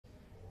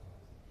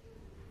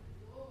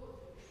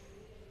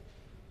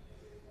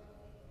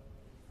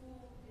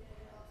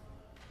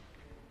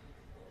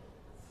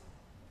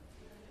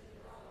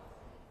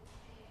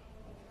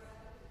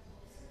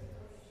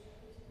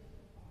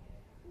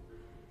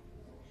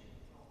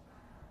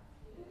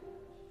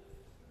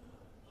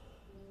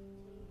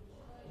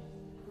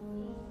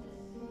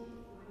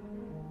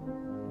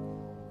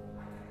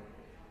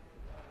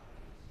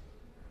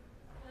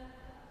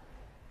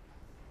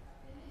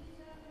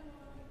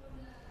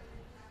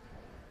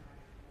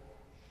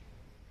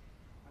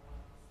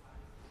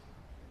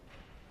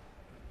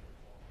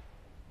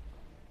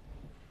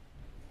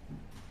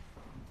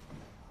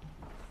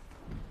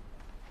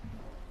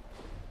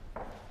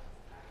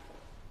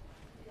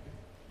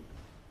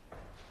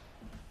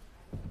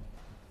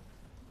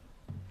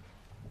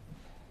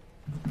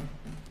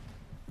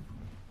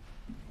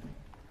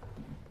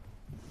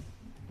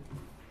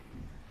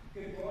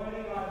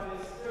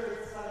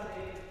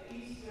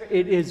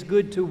it is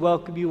good to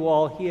welcome you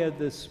all here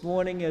this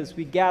morning as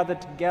we gather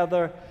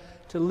together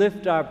to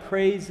lift our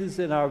praises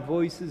and our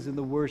voices in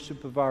the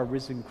worship of our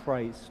risen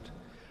Christ.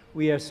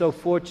 We are so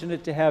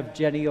fortunate to have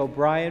Jenny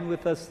O'Brien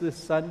with us this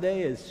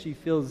Sunday as she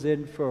fills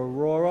in for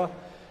Aurora,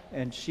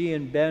 and she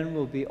and Ben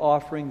will be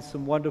offering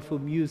some wonderful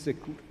music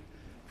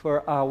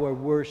for our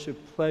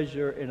worship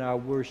pleasure and our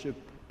worship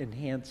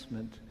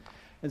enhancement.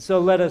 And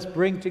so let us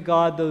bring to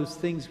God those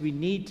things we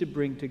need to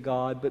bring to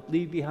God, but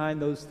leave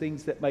behind those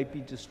things that might be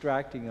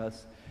distracting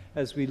us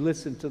as we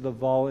listen to the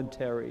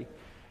voluntary.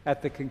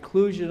 At the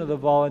conclusion of the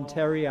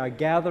voluntary, our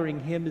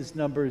gathering hymn is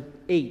number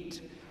 8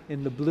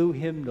 in the blue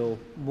hymnal,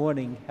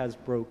 Morning Has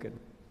Broken.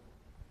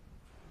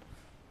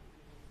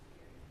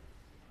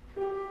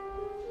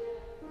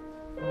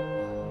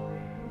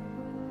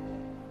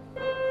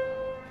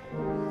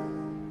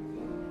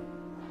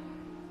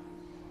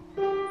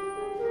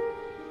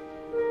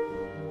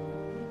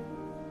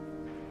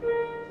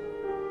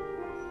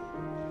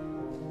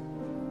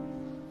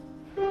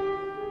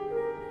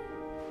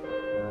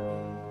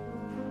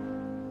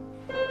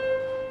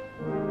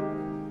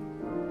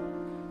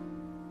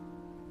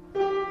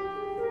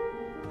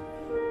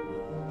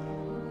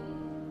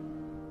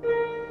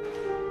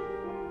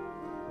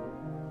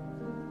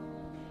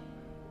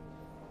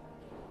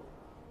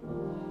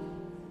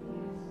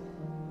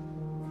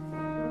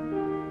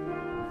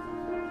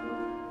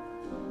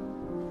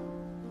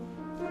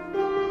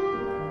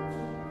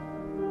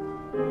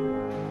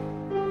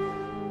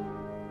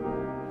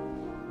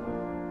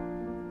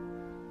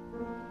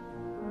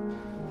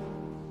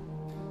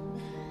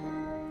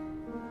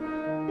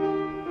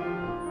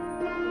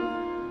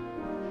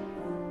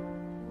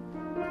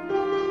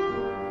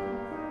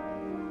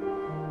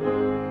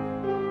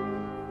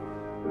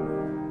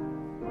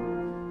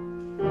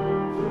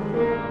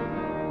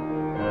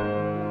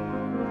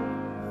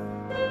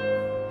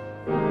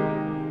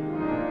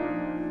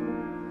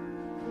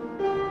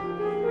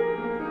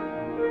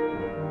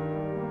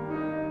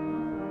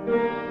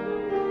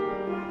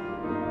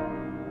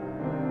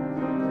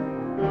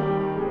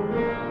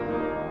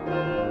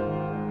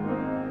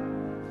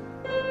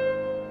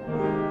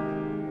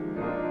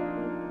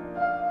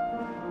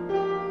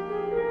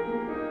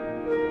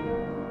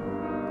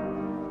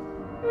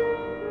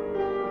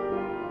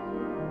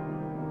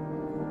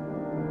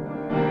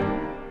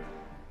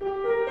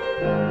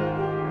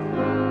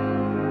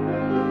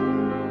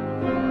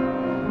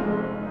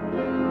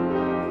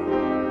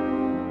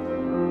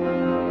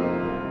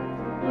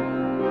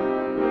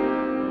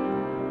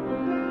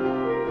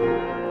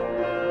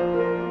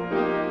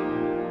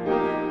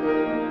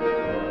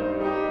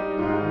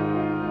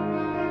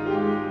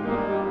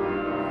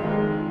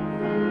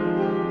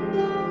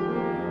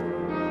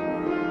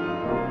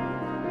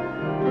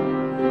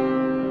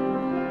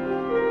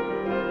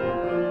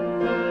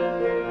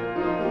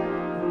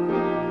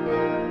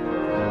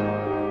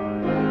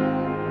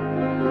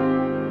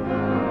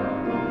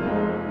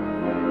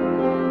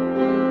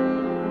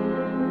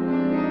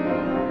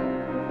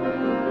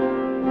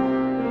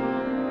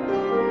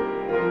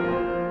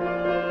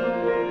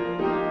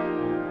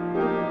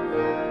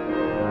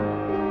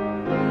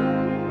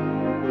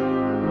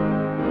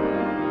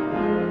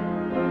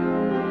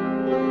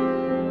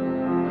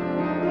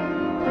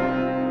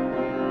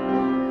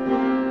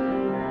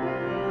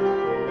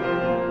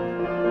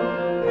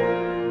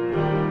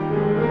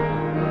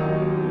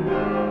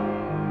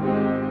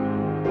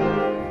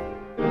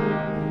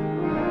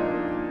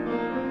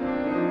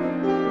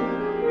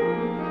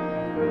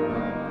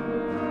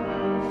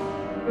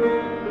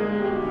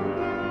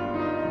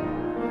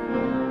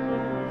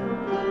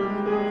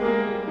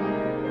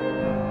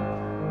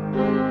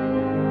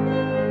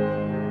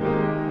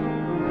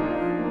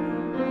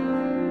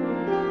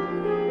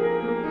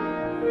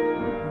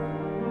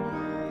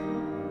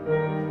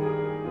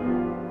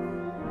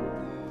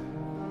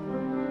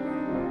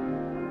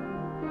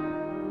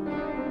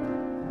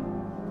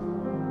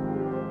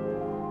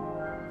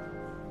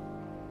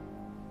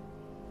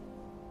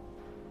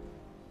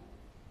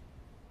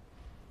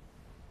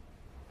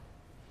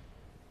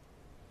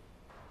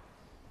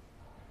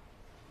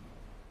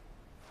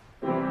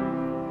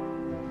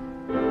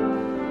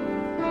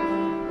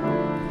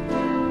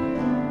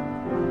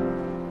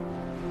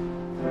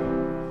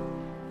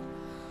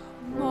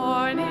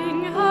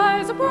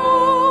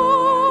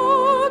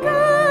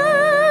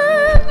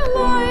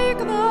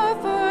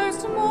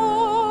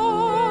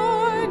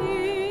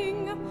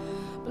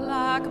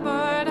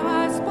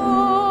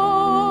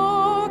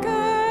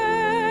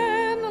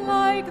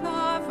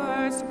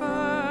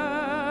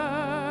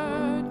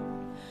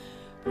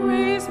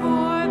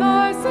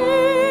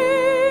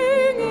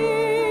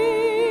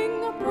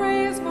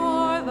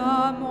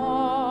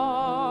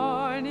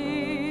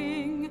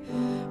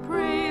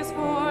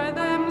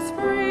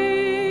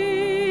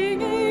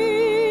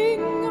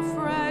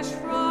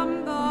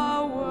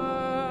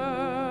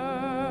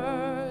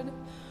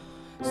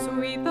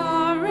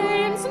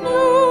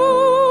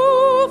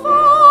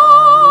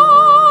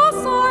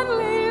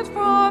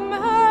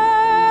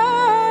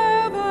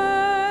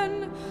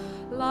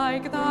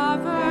 Like the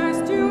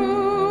first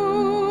dew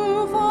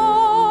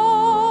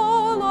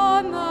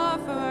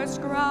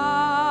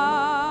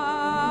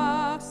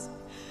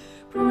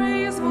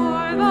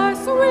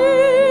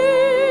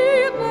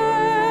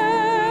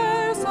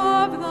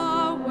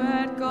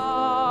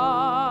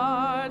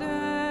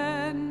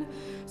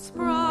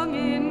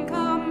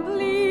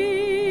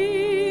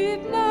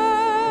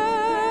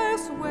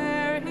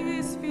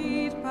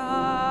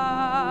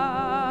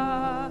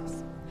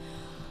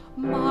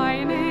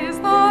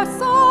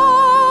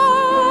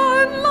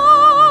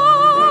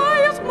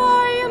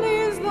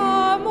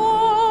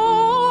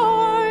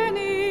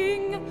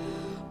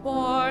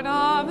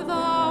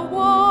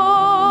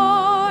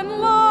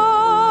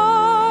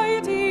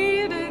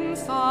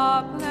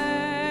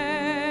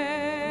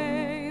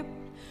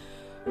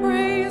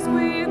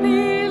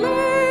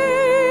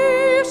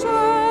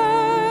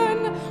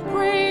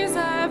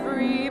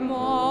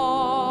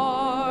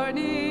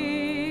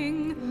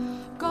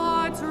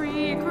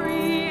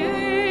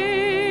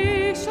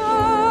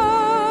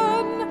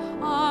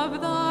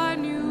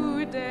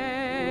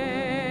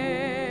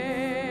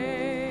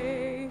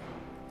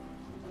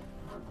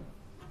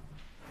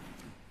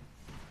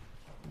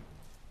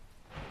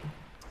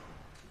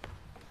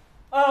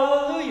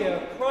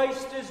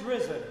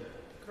risen.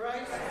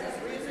 Christ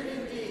is risen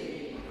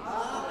indeed.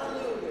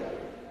 Hallelujah.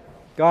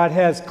 God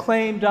has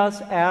claimed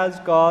us as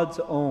God's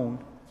own.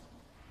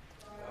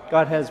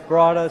 God has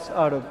brought us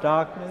out of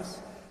darkness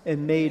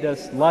and made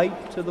us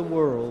light to the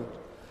world.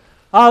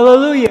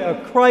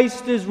 Hallelujah!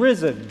 Christ is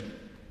risen.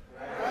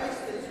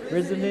 Christ is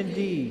Risen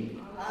indeed.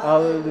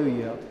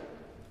 Hallelujah.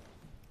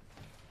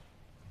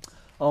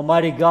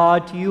 Almighty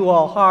God, to you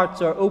all hearts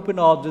are open,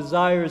 all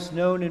desires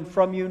known, and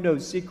from you no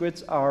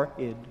secrets are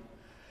hid.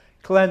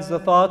 Cleanse the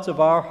thoughts of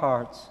our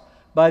hearts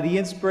by the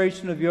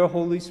inspiration of your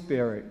Holy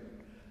Spirit,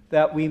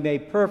 that we may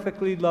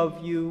perfectly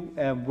love you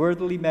and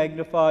worthily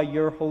magnify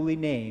your holy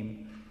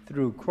name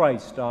through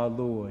Christ our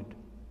Lord.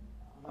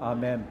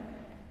 Amen.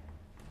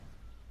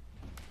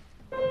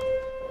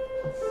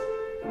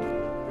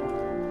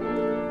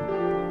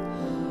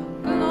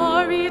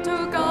 Glory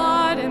to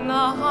God in the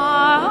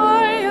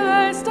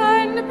highest,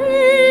 and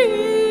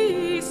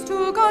peace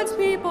to God's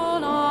people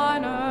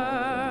on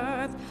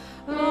earth.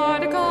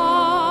 Lord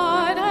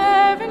God,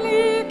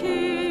 heavenly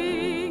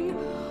King,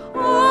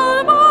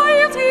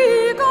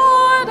 almighty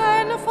God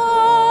and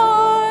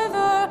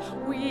Father,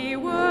 we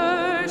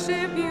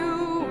worship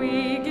you,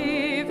 we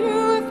give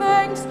you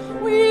thanks,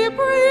 we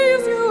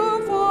praise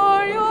you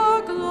for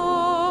your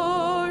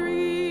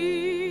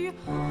glory.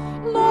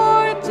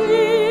 Lord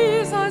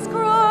Jesus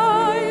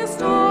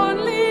Christ,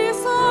 only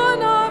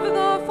Son of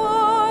the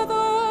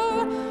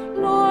Father,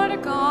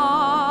 Lord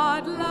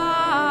God,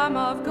 Lamb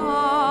of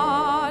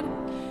God,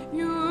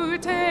 you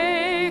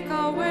take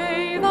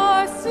away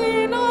the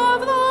sin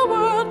of the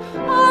world.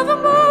 Have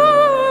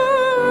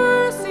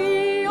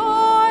mercy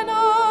on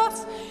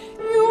us.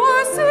 You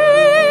are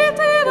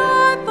seated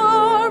at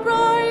the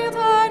right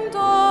hand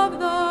of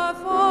the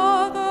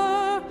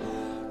Father.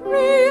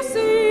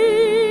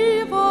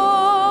 Receive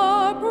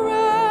our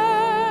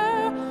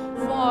prayer,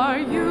 for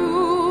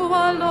you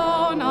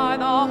alone are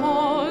the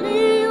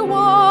Holy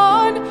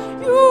One.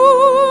 You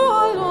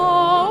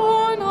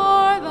alone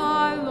are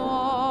the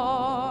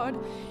Lord.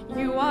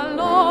 You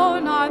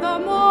alone are the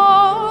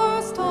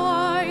Most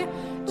High.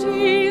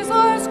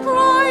 Jesus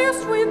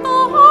Christ with the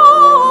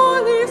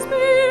Holy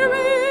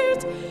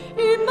Spirit,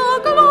 in the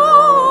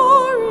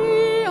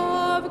glory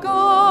of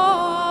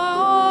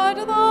God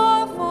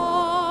the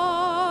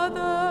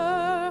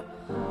Father.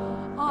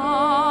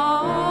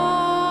 Amen.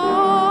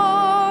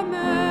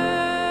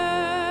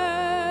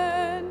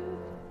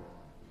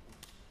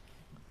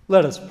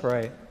 Let us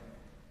pray.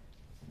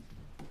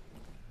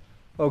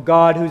 O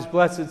God, whose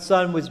blessed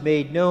Son was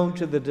made known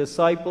to the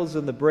disciples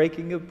in the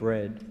breaking of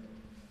bread,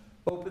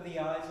 open the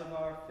eyes of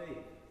our faith,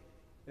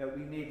 that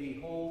we may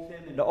behold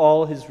him in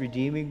all his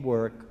redeeming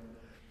work,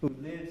 who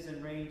lives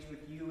and reigns with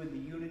you in the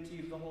unity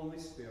of the Holy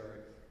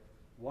Spirit,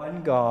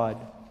 one God,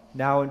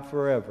 now and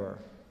forever.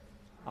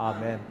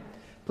 Amen.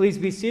 Please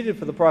be seated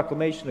for the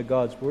proclamation of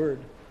God's word.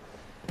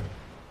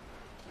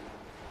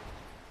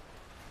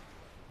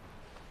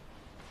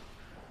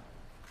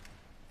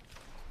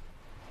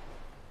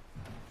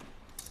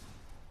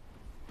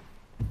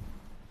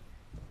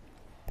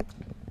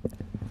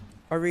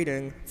 A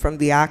reading from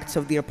the Acts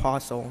of the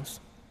Apostles.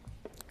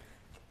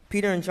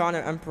 Peter and John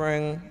are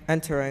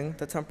entering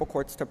the temple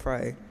courts to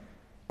pray.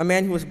 A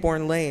man who was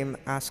born lame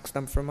asks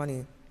them for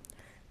money.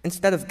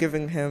 Instead of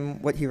giving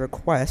him what he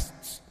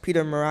requests,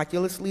 Peter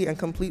miraculously and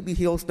completely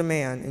heals the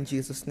man in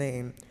Jesus'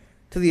 name,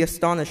 to the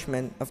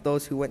astonishment of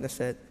those who witness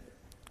it.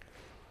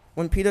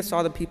 When Peter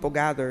saw the people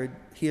gathered,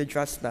 he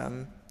addressed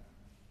them.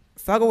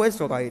 Fellow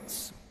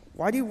Israelites,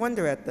 why do you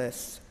wonder at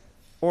this?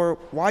 Or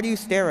why do you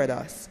stare at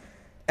us,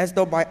 as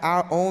though by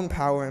our own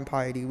power and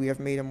piety we have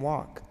made him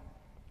walk?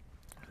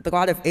 The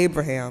God of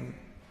Abraham,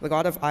 the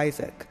God of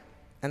Isaac,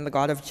 and the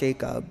God of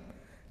Jacob,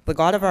 the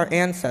God of our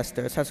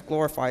ancestors, has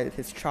glorified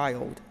his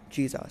child,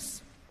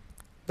 Jesus.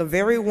 The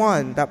very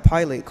one that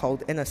Pilate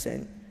called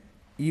innocent,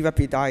 you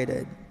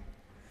repudiated.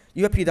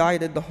 You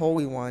repudiated the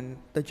Holy One,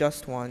 the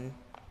Just One,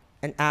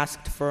 and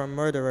asked for a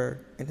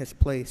murderer in his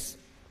place.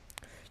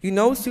 You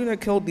no sooner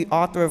killed the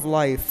author of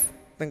life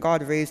than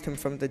God raised him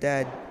from the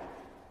dead,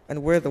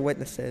 and we're the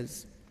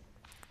witnesses.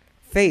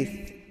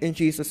 Faith in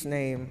Jesus'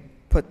 name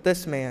put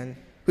this man,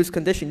 whose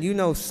condition you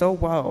know so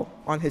well,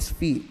 on his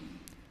feet.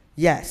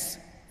 Yes,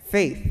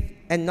 faith,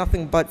 and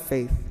nothing but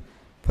faith,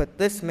 put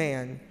this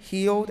man,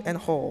 healed and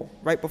whole,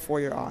 right before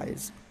your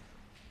eyes.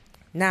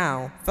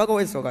 Now, fellow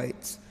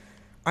Israelites,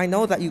 I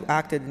know that you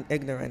acted in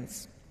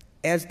ignorance,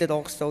 as did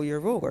also your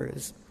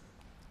rulers.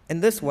 In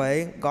this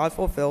way, God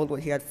fulfilled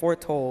what he had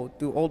foretold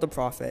through older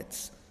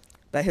prophets,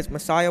 that his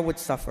Messiah would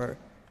suffer.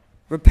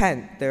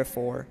 Repent,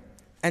 therefore,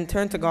 and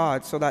turn to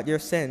God so that your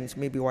sins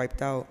may be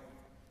wiped out.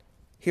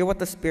 Hear what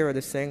the Spirit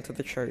is saying to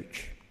the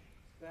church.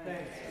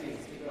 Thanks be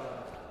to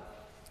God.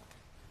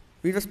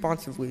 Read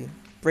responsively,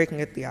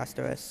 breaking at the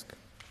asterisk.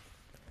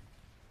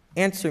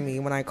 Answer me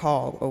when I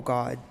call, O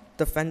God,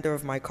 defender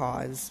of my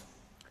cause.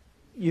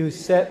 You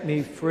set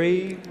me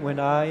free when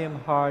I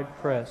am hard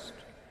pressed.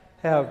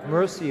 Have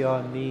mercy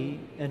on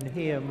me and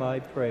hear my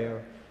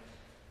prayer.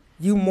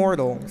 You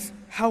mortals,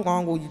 how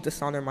long will you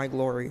dishonor my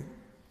glory?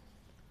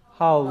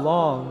 How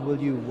long will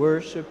you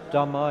worship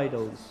dumb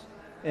idols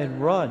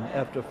and run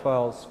after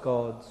false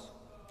gods?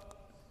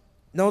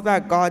 Know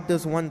that God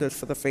does wonders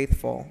for the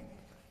faithful.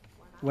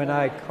 When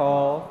I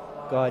call,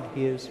 God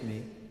hears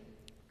me.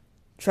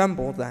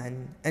 Tremble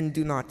then, and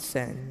do not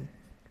sin.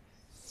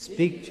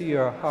 Speak to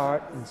your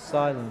heart in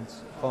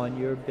silence upon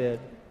your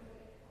bed,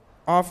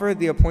 Offer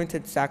the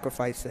appointed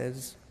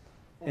sacrifices.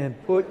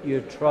 and put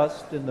your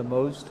trust in the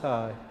Most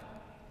High.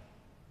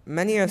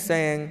 Many are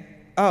saying,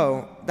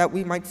 "Oh, that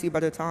we might see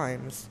better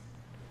times."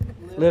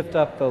 Lift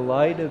up the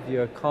light of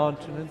your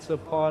countenance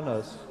upon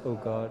us, O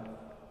God,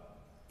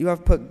 You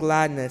have put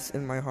gladness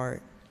in my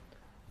heart.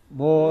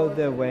 more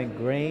than when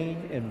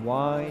grain and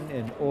wine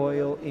and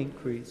oil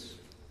increase.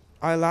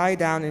 I lie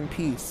down in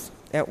peace.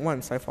 At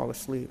once I fall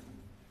asleep.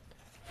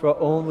 For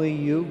only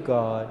you,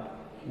 God,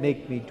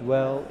 make me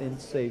dwell in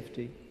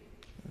safety.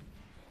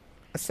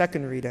 A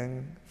second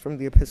reading from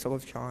the Epistle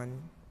of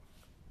John.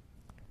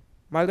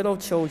 My little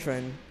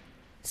children,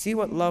 see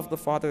what love the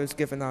Father has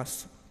given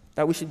us,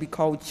 that we should be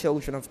called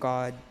children of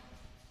God.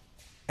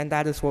 And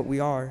that is what we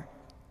are.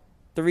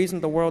 The reason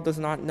the world does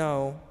not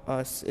know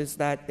us is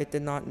that it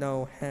did not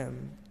know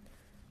him.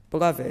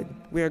 Beloved,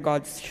 we are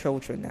God's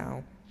children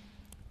now.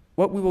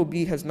 What we will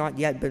be has not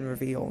yet been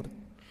revealed.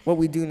 What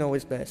we do know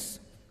is this: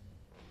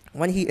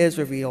 when he is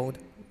revealed,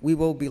 we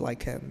will be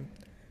like him,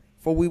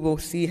 for we will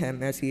see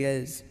him as he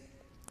is.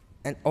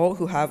 And all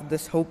who have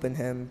this hope in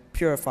him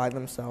purify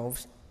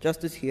themselves,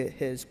 just as he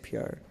is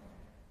pure.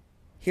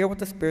 Hear what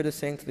the Spirit is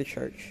saying to the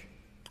church.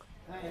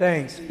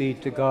 Thanks be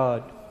to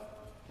God.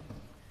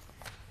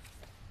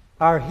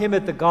 Our hymn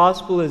at the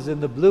Gospel is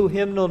in the blue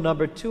hymnal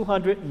number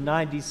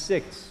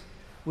 296.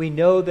 We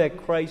know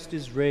that Christ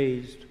is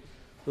raised.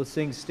 We'll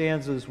sing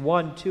stanzas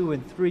 1, 2,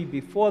 and 3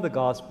 before the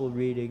Gospel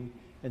reading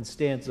and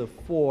stanza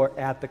 4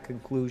 at the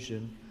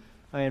conclusion.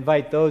 I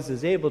invite those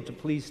as able to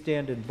please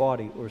stand in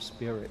body or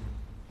spirit.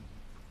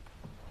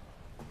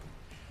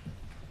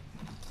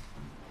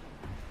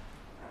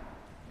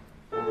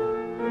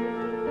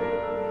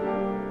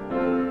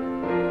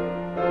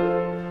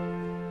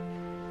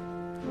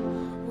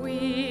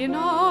 We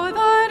know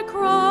that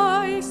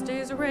Christ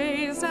is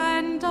raised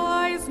and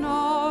dies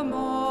no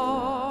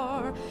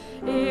more.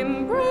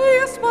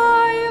 Embraced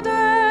by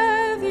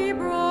death, he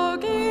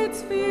broke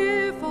its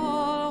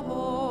fearful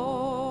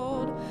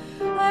hold.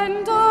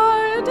 And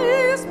our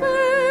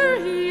despair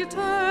he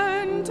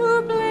turned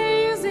to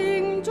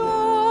blazing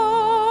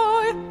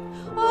joy.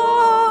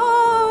 Alleluia!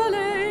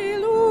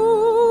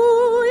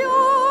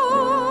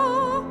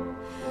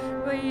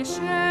 We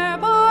share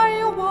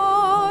by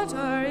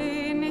water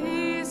in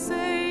his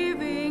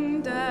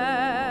saving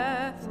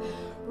death.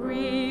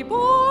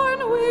 Reborn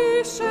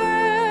we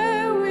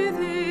share with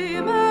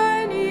him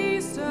an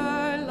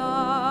Easter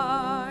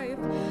life.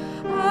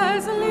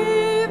 As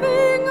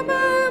living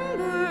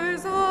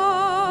members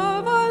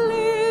of a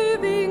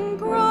living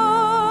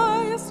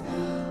Christ.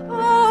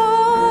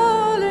 Alleluia!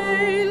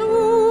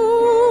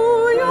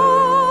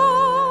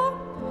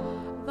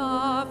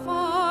 The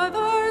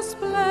Father's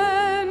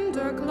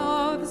splendor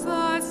clothes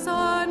the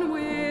Son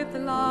with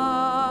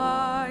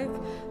life.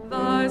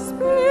 The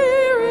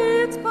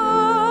Spirit's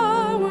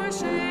power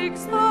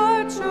shakes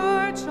the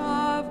Church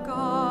of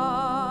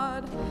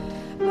God.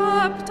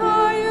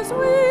 Baptized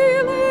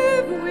we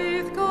live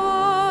with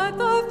God,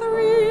 the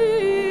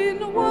three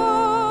in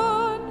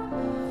one.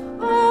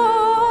 Alleluia!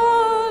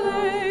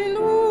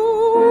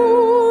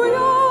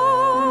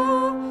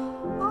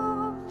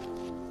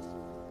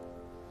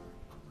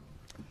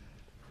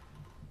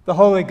 The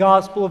Holy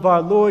Gospel of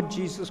our Lord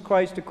Jesus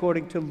Christ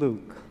according to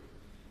Luke.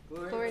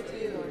 Glory to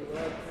you, Lord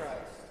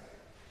Christ.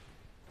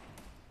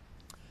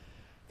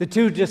 The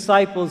two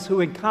disciples who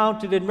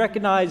encountered and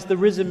recognized the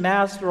risen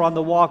Master on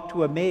the walk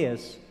to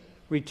Emmaus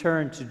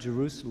returned to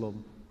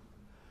Jerusalem.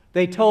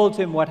 They told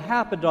him what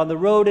happened on the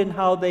road and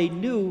how they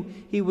knew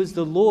he was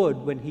the Lord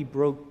when he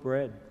broke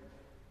bread.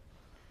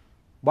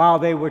 While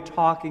they were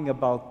talking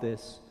about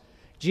this,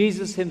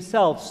 Jesus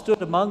himself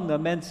stood among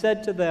them and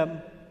said to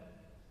them,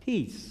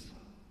 "Peace.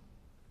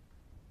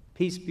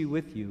 Peace be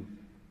with you."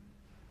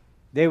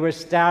 They were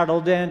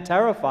startled and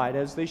terrified,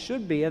 as they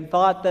should be, and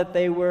thought that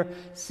they were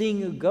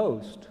seeing a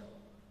ghost.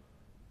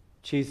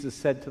 Jesus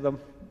said to them,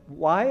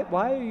 Why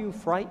are you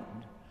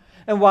frightened?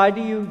 And why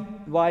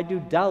do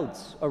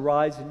doubts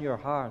arise in your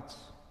hearts?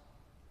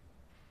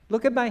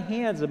 Look at my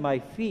hands and my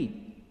feet.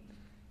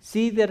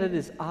 See that it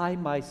is I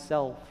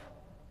myself.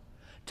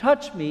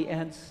 Touch me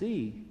and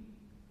see.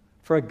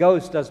 For a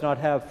ghost does not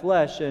have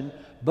flesh and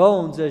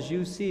bones as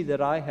you see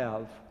that I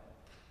have.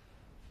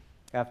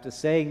 After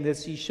saying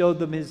this, he showed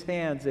them his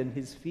hands and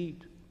his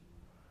feet.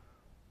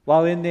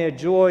 While in their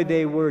joy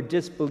they were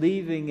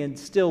disbelieving and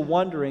still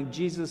wondering,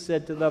 Jesus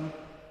said to them,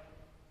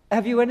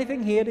 "Have you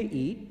anything here to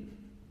eat?"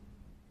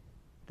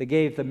 They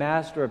gave the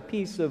Master a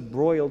piece of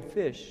broiled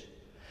fish,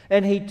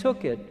 and he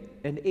took it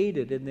and ate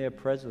it in their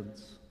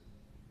presence.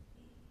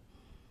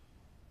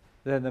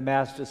 Then the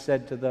Master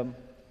said to them,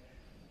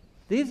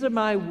 "These are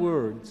my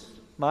words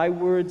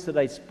that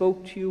I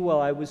spoke to you while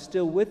I was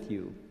still with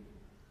you.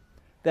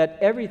 that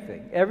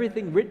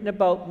everything written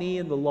about me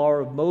in the law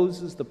of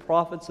Moses, the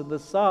prophets, and the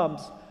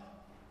Psalms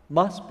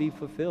must be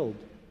fulfilled.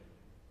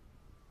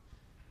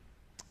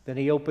 Then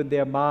he opened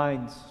their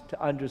minds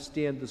to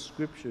understand the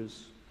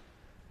Scriptures.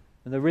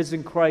 And the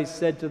risen Christ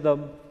said to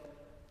them,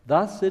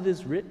 "Thus it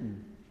is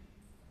written,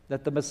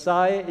 that the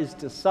Messiah is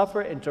to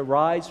suffer and to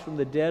rise from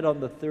the dead on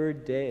the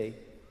third day,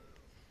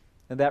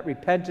 and that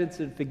repentance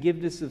and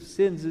forgiveness of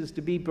sins is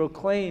to be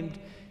proclaimed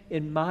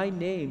in my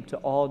name to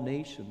all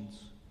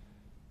nations,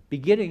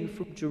 beginning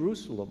from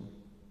Jerusalem.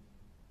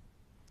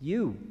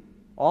 You,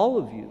 all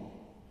of you,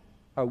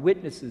 are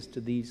witnesses to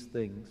these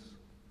things."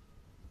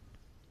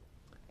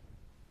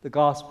 The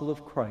Gospel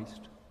of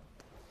Christ.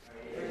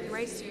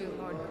 Praise to you,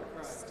 Lord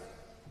Christ.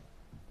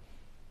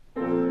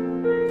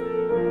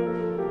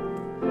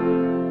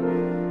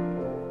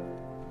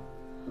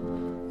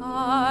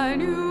 A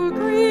new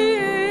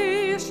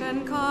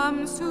creation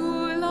comes to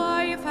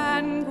life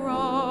and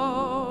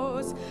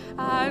grows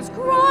as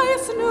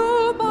Christ's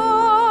new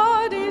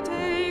body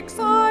takes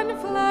on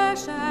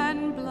flesh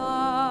and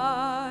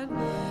blood.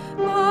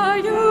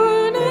 The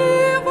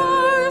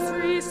universe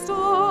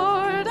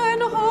restored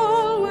and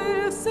whole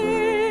will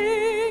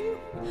sing.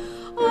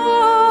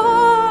 Alleluia,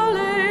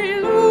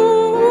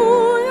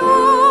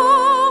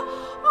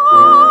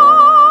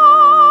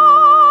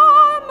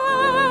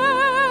 amen.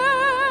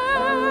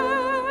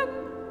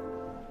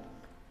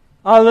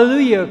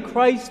 Hallelujah,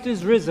 Christ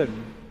is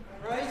risen.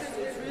 Christ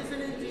is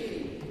risen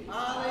indeed.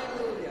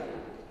 Alleluia.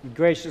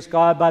 Gracious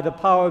God, by the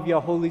power of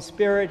your Holy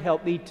Spirit,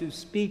 help me to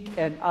speak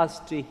and us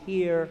to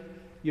hear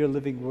your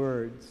living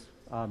words.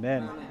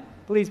 Amen. Amen.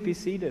 Please be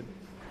seated.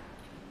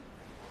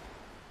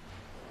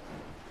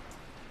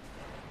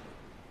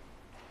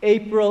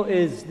 April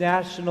is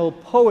National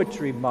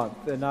Poetry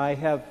Month, and I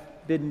have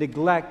been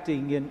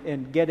neglecting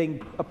and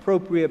getting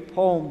appropriate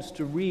poems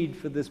to read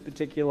for this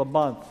particular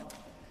month.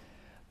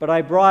 But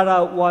I brought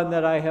out one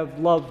that I have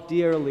loved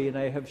dearly and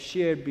I have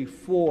shared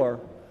before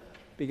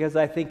because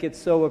I think it's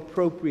so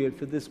appropriate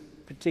for this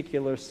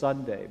particular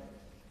Sunday.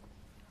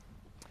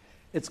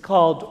 It's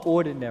called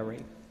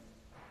Ordinary.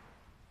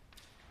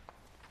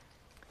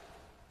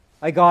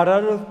 I got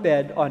out of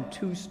bed on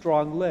two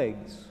strong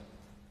legs.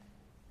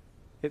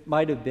 It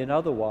might have been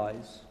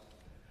otherwise.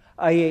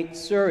 I ate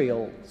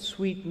cereal,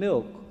 sweet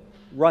milk,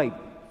 ripe,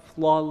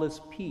 flawless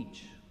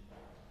peach.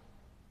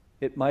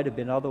 It might have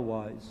been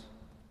otherwise.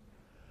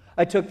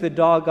 I took the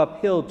dog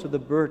uphill to the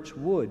birch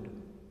wood.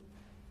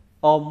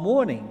 All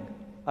morning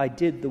I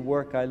did the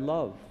work I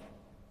love.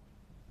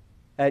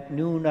 At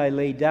noon I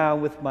lay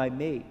down with my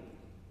mate.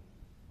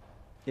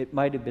 It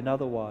might have been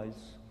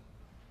otherwise.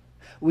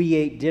 We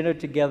ate dinner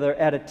together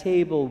at a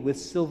table with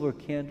silver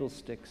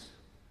candlesticks.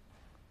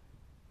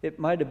 It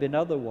might have been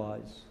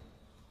otherwise.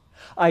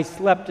 I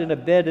slept in a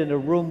bed in a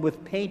room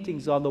with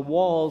paintings on the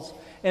walls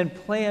and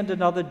planned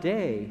another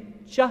day,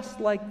 just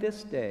like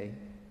this day.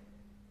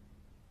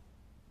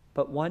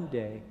 But one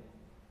day,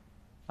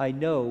 I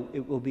know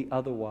it will be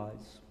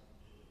otherwise.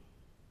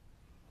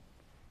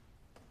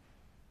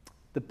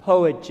 The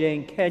poet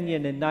Jane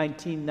Kenyon in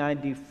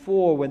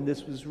 1994, when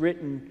this was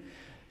written,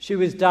 she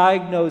was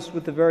diagnosed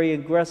with a very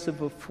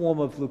aggressive form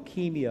of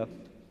leukemia.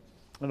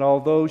 And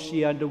although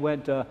she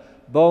underwent a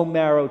bone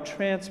marrow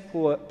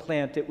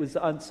transplant, it was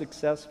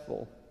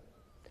unsuccessful.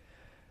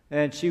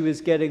 And she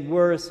was getting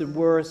worse and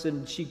worse,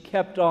 and she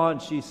kept on.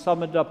 She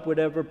summoned up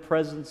whatever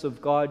presence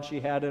of God she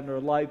had in her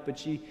life, but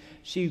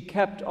she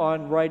kept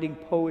on writing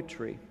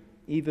poetry,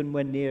 even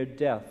when near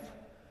death.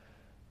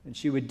 And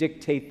she would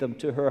dictate them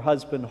to her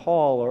husband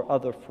Hall or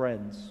other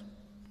friends.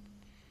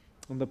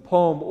 And the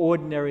poem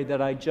Ordinary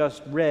that I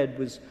just read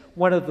was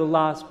one of the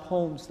last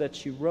poems that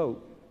she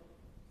wrote.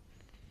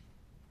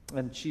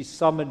 And she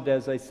summoned,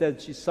 as I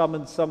said, she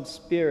summoned some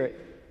spirit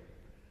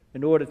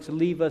in order to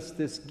leave us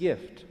this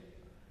gift,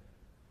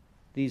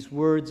 these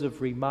words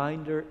of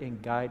reminder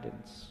and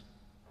guidance.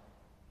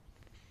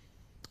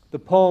 The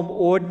poem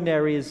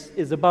Ordinary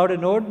is about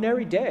an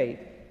ordinary day.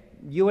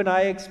 You and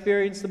I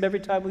experience them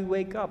every time we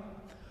wake up.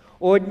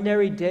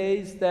 Ordinary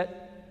days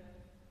that,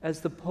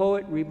 as the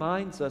poet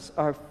reminds us,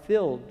 are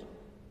filled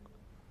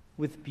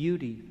with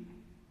beauty.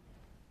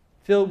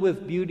 Filled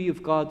with beauty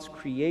of God's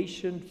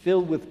creation,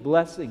 filled with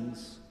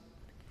blessings,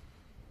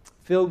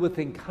 filled with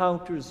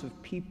encounters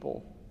of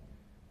people.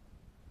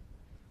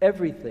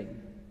 Everything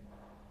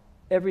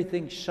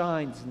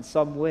shines in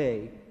some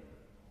way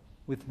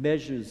with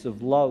measures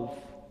of love,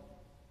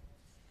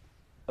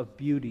 of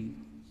beauty,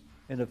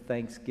 and of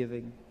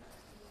thanksgiving.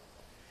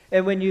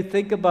 And when you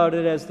think about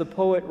it, as the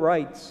poet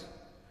writes,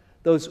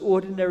 those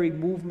ordinary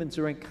movements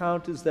or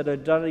encounters that are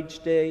done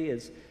each day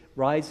as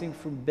rising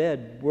from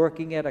bed,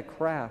 working at a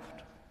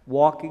craft,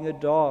 walking a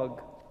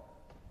dog,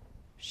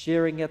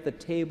 sharing at the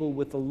table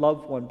with a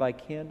loved one by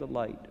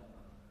candlelight.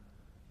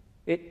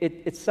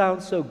 It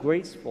sounds so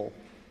graceful.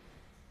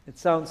 It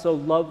sounds so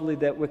lovely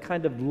that we're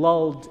kind of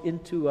lulled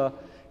into an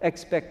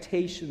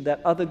expectation that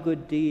other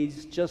good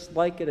deeds just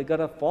like it are going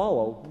to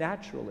follow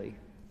naturally.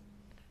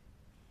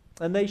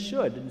 And they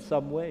should in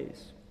some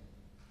ways.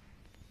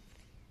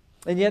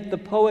 And yet the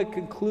poet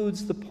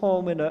concludes the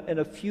poem in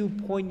a few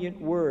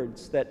poignant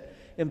words that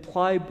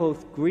imply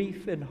both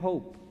grief and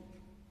hope,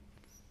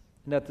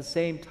 and at the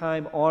same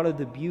time honor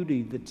the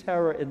beauty, the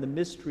terror, and the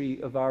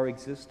mystery of our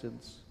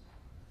existence.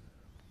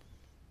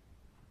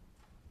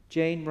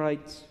 Jane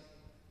writes,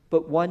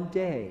 "But one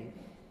day,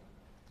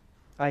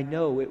 I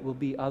know it will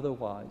be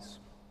otherwise."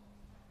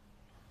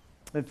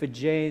 And for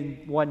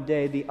Jane, one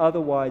day, the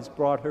otherwise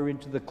brought her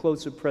into the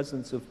closer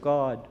presence of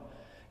God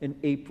in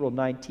April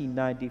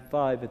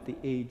 1995 at the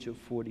age of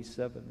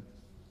 47.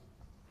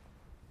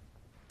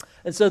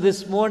 And so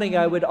this morning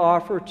I would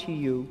offer to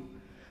you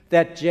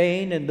that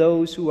Jane and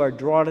those who are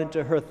drawn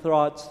into her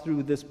thoughts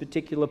through this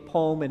particular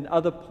poem and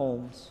other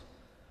poems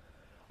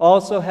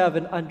also have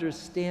an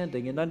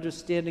understanding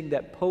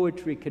that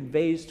poetry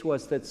conveys to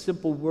us, that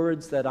simple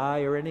words that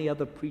I or any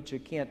other preacher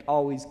can't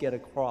always get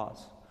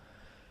across.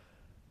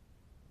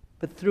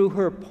 But through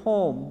her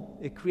poem,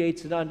 it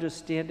creates an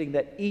understanding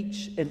that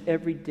each and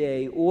every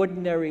day,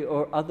 ordinary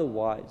or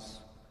otherwise,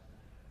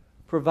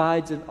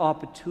 provides an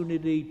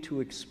opportunity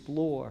to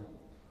explore,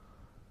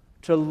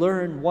 to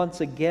learn once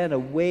again a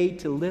way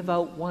to live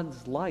out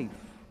one's life,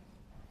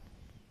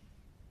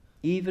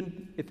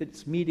 even if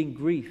it's meeting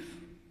grief,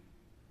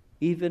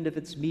 even if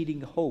it's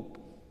meeting hope,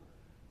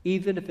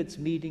 even if it's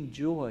meeting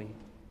joy,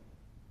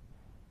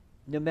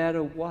 no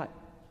matter what.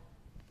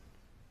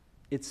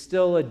 It's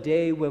still a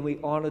day when we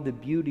honor the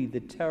beauty, the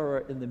terror,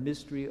 and the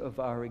mystery of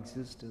our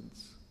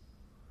existence.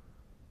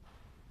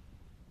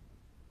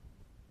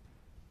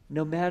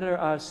 No matter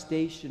our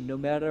station, no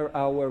matter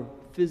our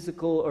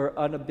physical or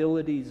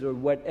inabilities or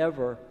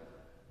whatever,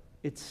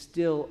 it's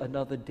still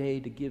another day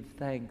to give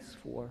thanks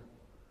for.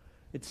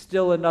 It's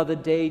still another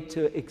day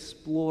to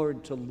explore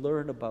and to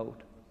learn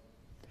about.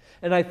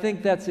 And I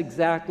think that's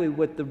exactly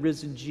what the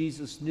risen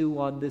Jesus knew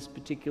on this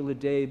particular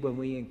day when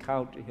we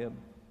encounter him.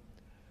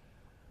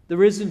 The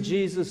risen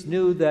Jesus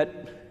knew that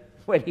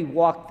when he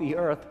walked the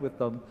earth with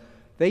them,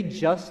 they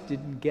just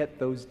didn't get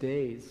those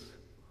days.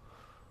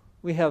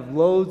 We have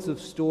loads of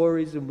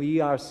stories, and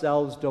we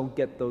ourselves don't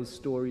get those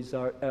stories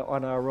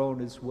on our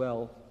own as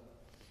well.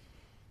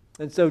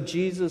 And so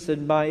Jesus,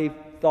 in my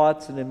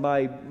thoughts and in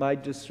my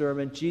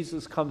discernment,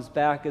 Jesus comes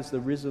back as the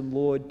risen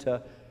Lord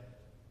to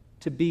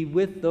be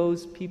with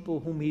those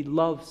people whom he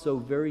loves so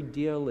very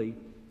dearly.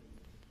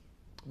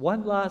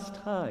 One last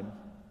time.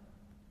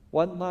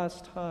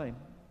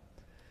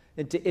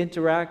 And to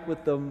interact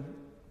with them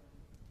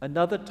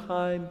another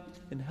time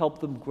and help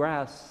them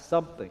grasp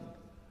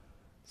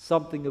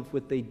something of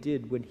what they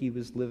did when he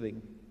was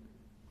living.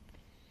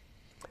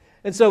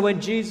 And so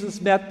when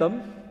Jesus met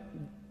them,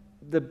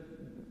 the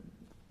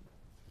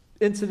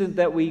incident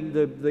that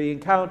the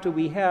encounter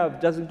we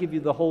have doesn't give you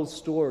the whole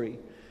story.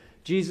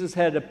 Jesus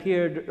had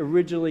appeared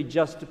originally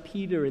just to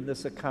Peter in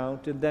this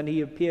account, and then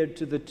he appeared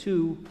to the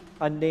two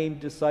unnamed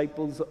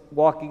disciples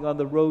walking on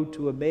the road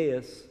to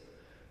Emmaus,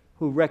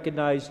 who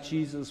recognized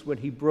Jesus when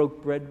he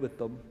broke bread with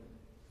them.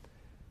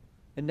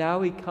 And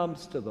now he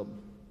comes to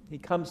them. He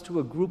comes to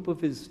a group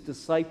of his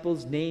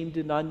disciples, named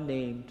and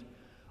unnamed,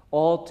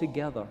 all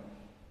together.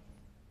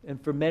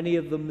 And for many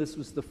of them, this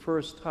was the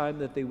first time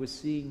that they were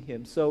seeing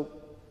him. So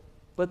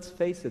let's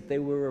face it, they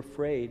were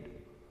afraid.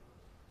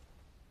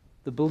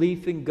 The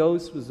belief in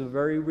ghosts was a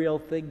very real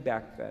thing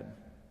back then.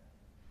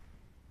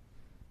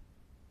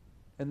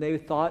 And they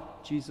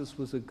thought Jesus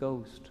was a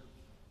ghost.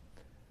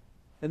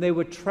 And they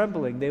were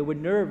trembling, they were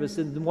nervous.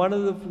 And one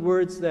of the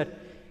words that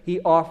he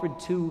offered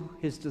to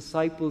his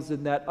disciples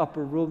in that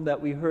upper room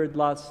that we heard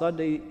last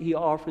Sunday, he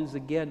offers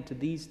again to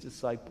these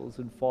disciples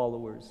and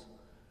followers.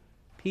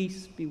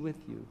 Peace be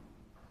with you.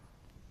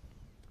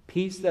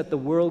 Peace that the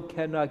world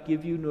cannot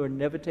give you nor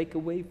never take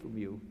away from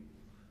you,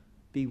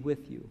 be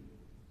with you.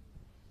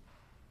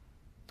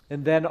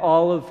 And then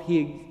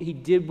he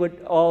did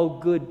what all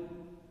good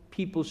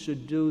people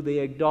should do. They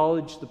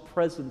acknowledged the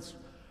presence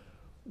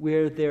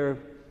where their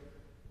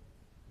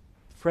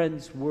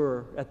friends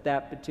were at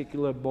that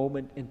particular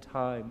moment in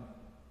time.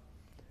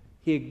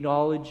 He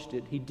acknowledged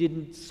it. He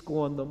didn't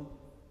scorn them.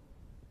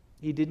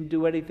 He didn't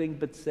do anything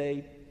but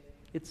say,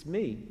 "It's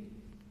me.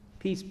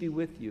 Peace be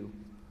with you.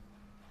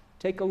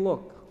 Take a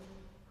look."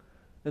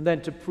 And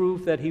then to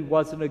prove that he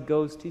wasn't a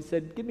ghost, he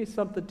said, "Give me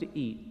something to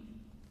eat."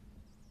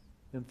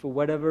 And for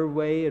whatever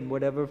way and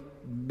whatever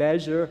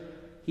measure,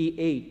 he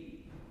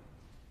ate,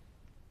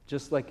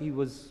 just like he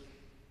was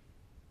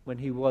when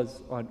he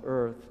was on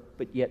earth,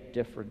 but yet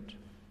different.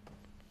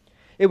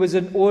 It was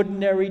an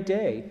ordinary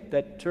day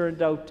that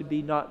turned out to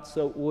be not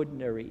so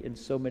ordinary in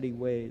so many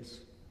ways.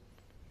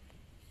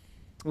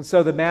 And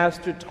so the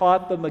Master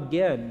taught them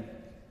again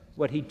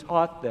what he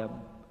taught them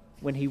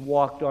when he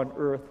walked on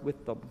earth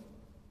with them.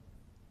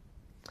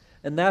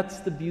 And that's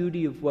the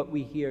beauty of what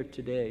we hear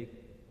today.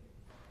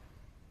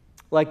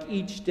 Like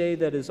each day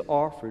that is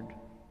offered,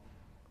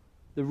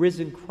 the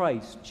risen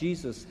Christ,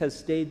 Jesus, has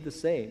stayed the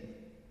same,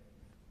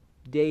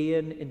 day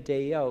in and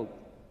day out.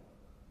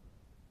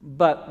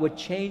 But what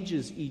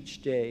changes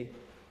each day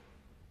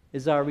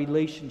is our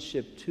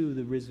relationship to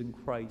the risen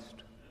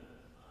Christ,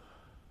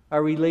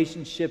 our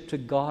relationship to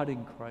God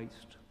in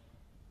Christ.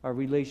 our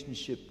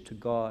relationship to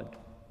God.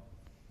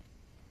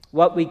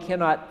 What we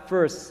cannot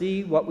first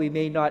see, what we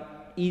may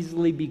not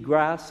easily be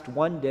grasped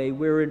one day,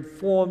 we're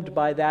informed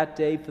by that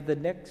day for the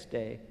next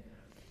day.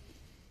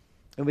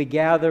 And we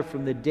gather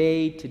from the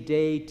day to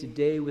day to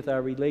day with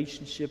our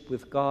relationship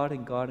with God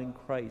and God in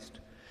Christ.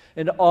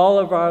 And all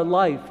of our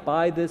life,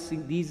 by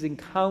these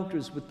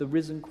encounters with the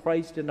risen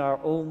Christ in our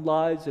own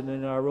lives and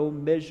in our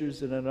own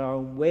measures and in our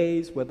own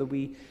ways, whether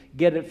we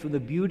get it from the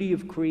beauty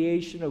of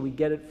creation or we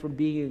get it from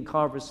being in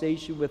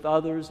conversation with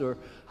others, or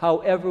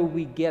however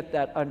we get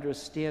that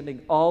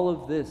understanding, all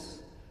of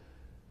this,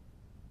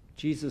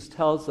 Jesus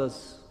tells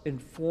us,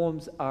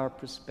 informs our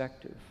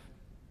perspective.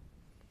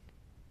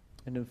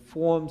 And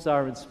informs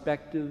our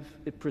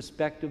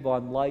perspective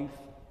on life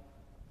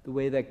the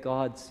way that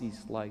God sees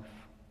life.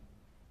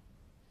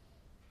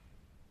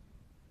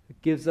 It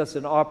gives us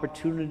an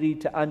opportunity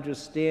to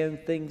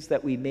understand things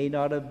that we may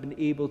not have been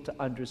able to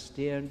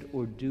understand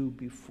or do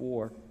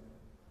before.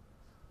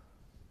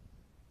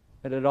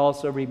 And it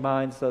also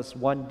reminds us,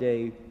 one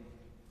day,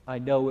 I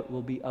know it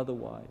will be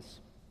otherwise.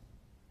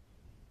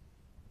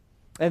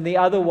 And the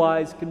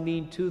otherwise can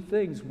mean two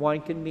things.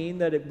 One can mean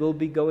that it will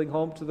be going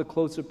home to the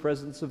closer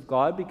presence of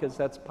God, because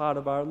that's part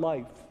of our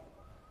life.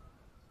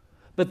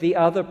 But the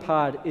other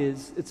part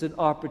is it's an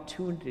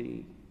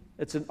opportunity.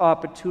 It's an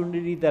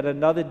opportunity that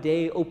another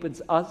day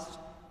opens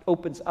up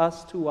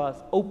to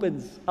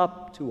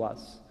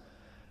us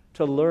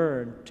to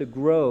learn, to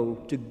grow,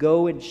 to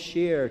go and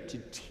share, to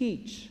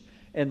teach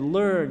and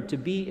learn, to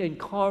be in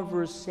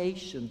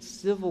conversation,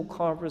 civil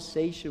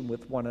conversation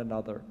with one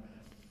another.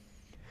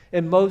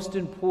 And most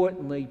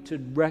importantly, to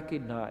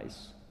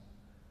recognize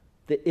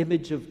the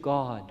image of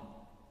God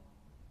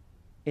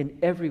in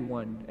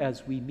everyone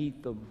as we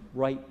meet them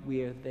right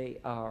where they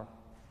are,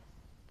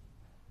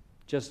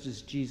 just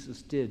as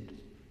Jesus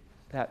did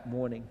that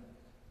morning.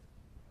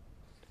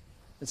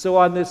 And so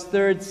on this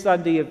third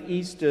Sunday of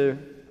Easter,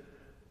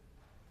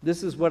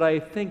 this is what I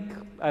think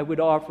I would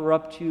offer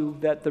up to you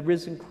that the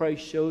risen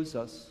Christ shows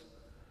us.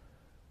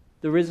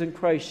 The risen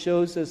Christ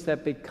shows us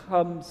that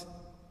becomes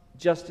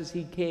just as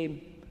he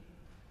came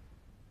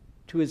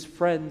to his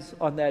friends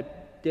on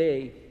that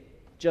day,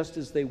 just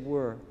as they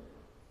were.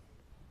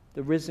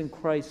 The risen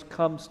Christ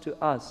comes to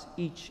us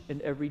each and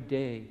every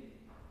day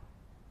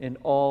in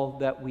all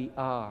that we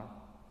are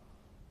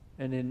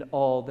and in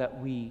all that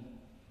we,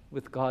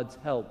 with God's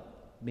help,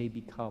 may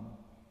become.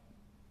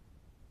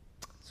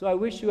 So I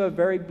wish you a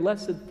very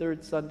blessed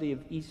third Sunday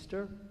of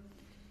Easter,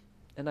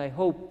 and I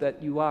hope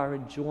that you are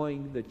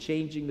enjoying the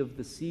changing of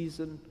the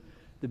season,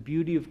 the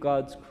beauty of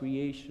God's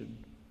creation,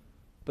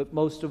 but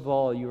most of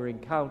all, your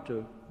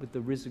encounter with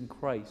the risen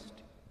Christ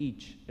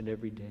each and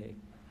every day.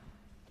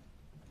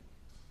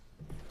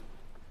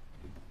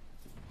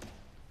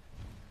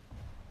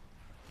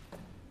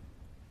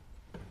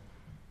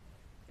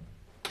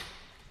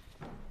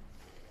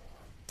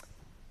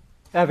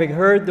 Having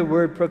heard the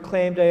word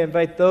proclaimed, I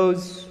invite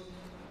those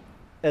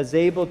as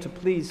able to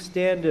please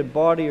stand in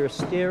body or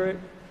spirit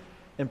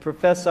and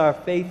profess our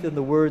faith in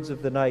the words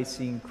of the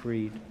Nicene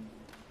Creed.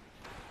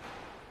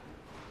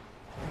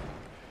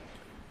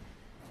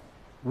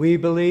 We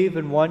believe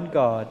in one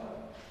God,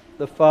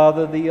 the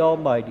Father, the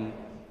Almighty,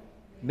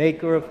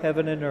 maker of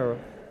heaven and earth,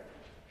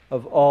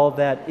 of all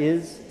that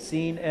is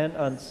seen and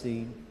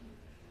unseen.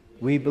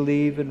 We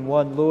believe in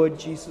one Lord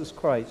Jesus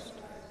Christ,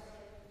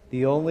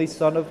 the only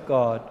Son of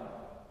God,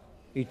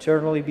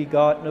 eternally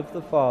begotten of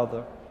the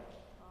Father,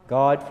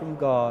 God from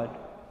God,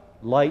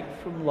 light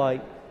from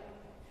light,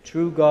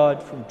 true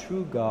God from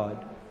true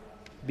God,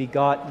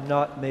 begotten,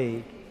 not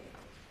made,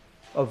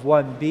 of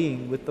one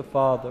being with the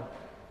Father.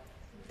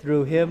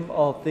 Through him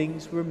all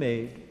things were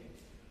made.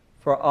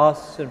 For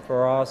us and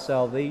for our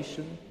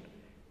salvation,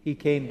 he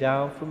came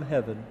down from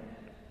heaven,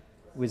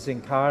 was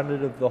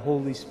incarnate of the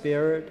Holy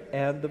Spirit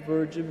and the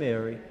Virgin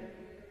Mary,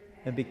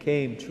 and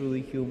became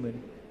truly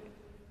human.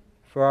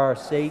 For our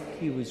sake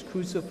he was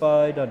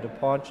crucified under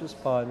Pontius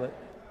Pilate.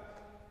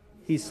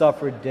 He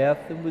suffered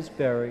death and was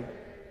buried.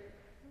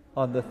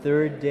 On the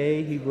third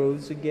day he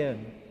rose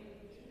again,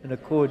 in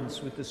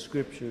accordance with the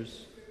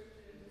Scriptures.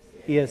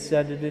 He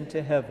ascended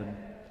into heaven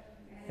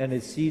and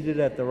is seated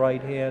at the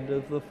right hand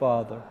of the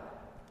Father.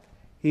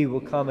 He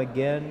will come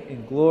again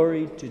in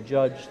glory to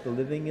judge the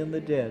living and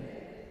the dead,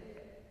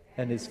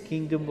 and his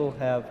kingdom will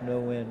have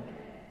no end.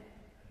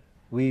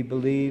 We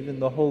believe in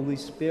the Holy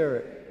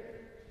Spirit,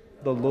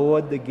 the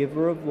Lord, the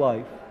giver of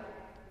life,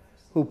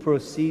 who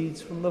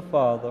proceeds from the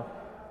Father,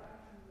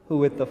 who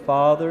with the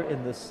Father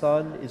and the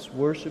Son is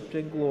worshipped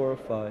and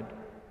glorified,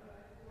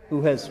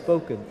 who has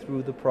spoken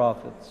through the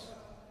prophets.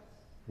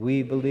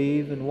 We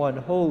believe in one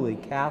holy,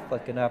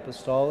 Catholic, and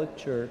Apostolic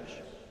Church.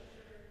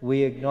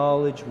 We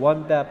acknowledge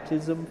one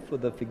baptism for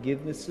the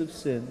forgiveness of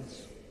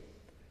sins.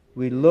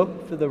 We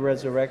look for the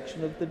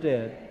resurrection of the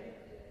dead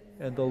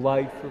and the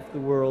life of the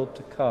world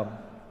to come.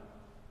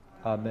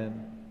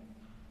 Amen.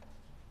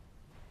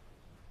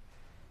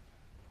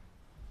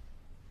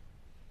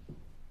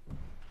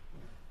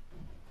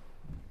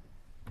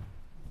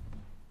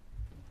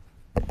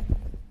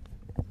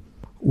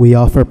 We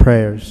offer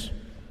prayers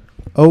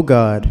O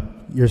God,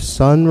 your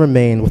Son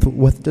remained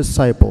with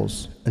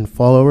disciples and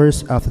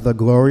followers after the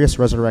glorious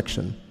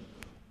resurrection,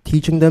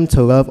 teaching them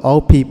to love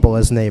all people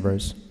as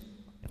neighbors.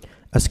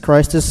 As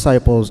Christ's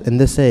disciples in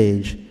this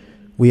age,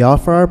 we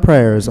offer our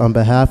prayers on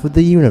behalf of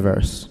the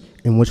universe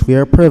in which we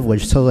are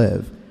privileged to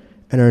live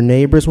and our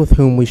neighbors with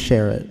whom we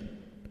share it.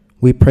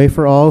 We pray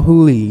for all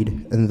who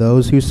lead and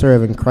those who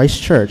serve in Christ's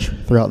church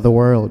throughout the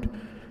world.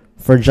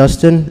 For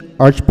Justin,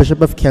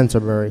 Archbishop of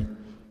Canterbury,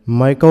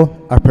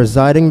 Michael, our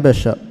presiding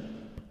bishop,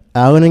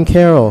 Alan and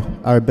Carol,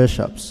 our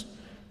bishops,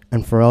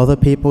 and for all the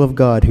people of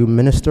God who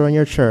minister in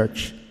your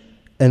church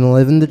and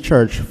live in the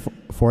church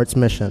for its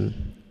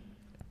mission.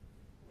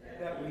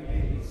 That we may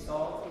be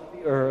salt of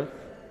the earth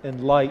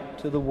and light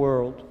to the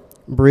world.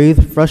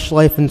 Breathe fresh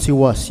life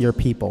into us, your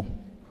people.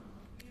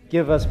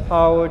 Give us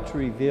power to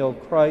reveal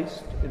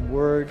Christ in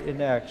word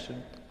and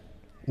action.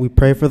 We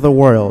pray for the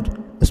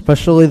world,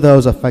 especially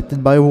those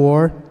affected by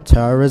war,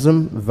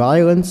 terrorism,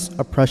 violence,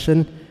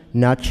 oppression,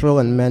 natural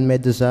and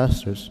man-made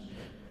disasters.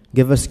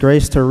 Give us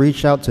grace to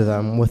reach out to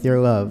them with your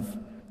love.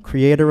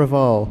 Creator of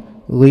all,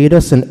 lead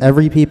us and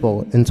every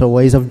people into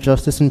ways of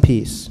justice and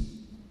peace.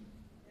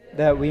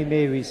 That we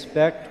may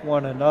respect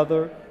one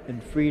another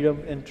in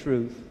freedom and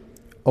truth.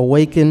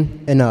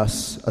 Awaken in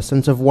us a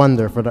sense of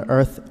wonder for the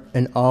earth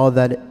and all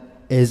that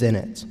is in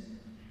it.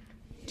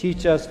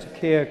 Teach us to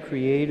care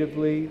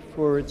creatively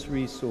for its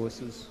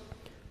resources.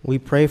 We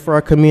pray for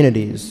our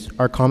communities,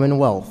 our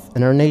commonwealth,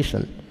 and our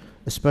nation,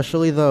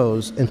 especially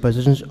those in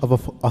positions of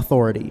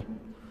authority,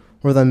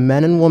 for the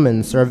men and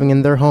women serving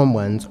in their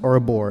homelands or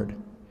abroad,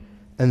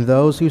 and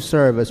those who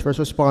serve as first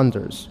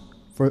responders,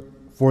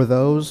 for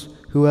those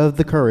who have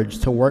the courage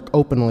to work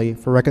openly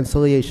for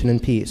reconciliation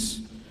and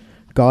peace.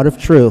 God of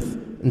truth,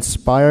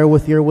 inspire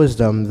with your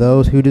wisdom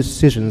those whose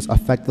decisions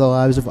affect the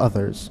lives of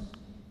others.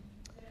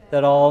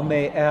 That all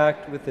may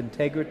act with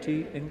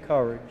integrity and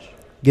courage.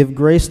 Give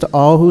grace to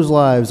all whose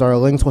lives are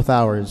linked with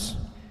ours.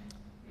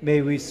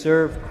 May we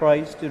serve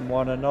Christ in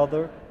one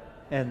another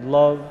and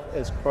love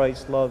as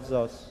Christ loves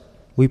us.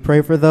 We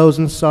pray for those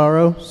in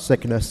sorrow,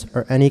 sickness,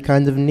 or any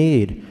kind of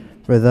need,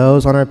 for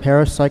those on our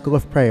parish cycle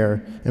of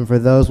prayer, and for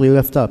those we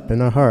lift up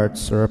in our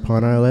hearts or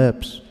upon our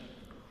lips.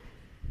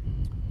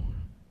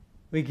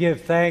 We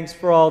give thanks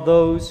for all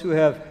those who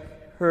have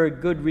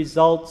heard good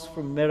results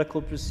from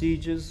medical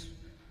procedures,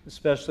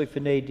 especially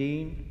for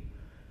Nadine.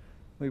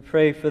 We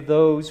pray for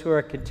those who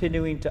are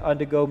continuing to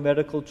undergo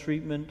medical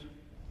treatment.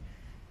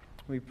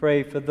 We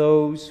pray for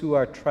those who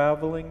are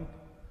traveling.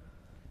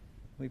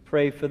 We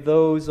pray for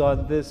those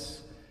on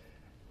this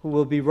who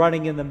will be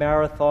running in the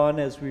marathon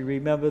as we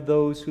remember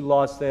those who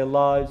lost their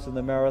lives in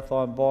the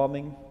marathon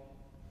bombing.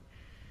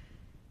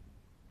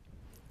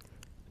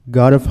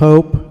 God of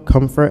hope,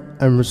 comfort,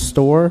 and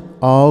restore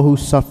all who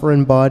suffer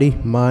in body,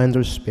 mind,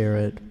 or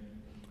spirit.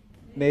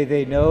 May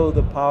they know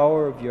the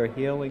power of your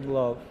healing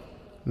love.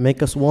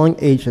 Make us willing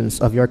agents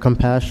of your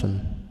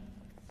compassion.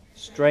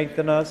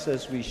 Strengthen us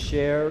as we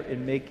share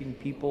in making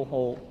people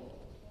whole.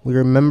 We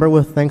remember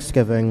with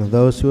thanksgiving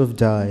those who have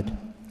died,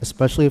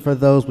 especially for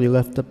those we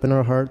lift up in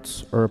our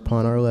hearts or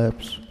upon our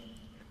lips.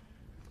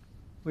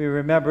 We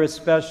remember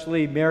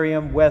especially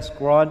Miriam West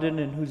Grondin,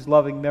 in whose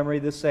loving memory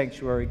the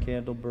sanctuary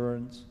candle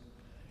burns,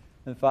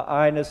 and for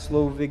Ina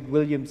Slovig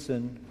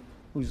Williamson,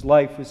 whose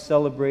life was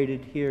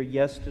celebrated here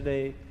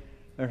yesterday,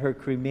 and her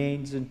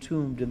remains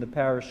entombed in the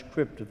parish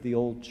crypt of the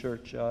old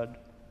churchyard.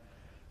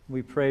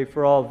 We pray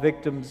for all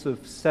victims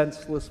of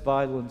senseless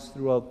violence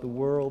throughout the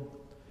world.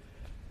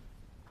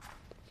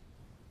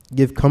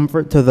 Give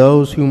comfort to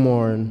those who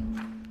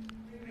mourn.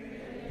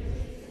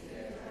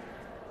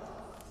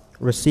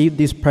 Receive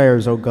these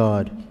prayers, O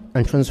God,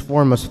 and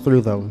transform us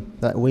through them,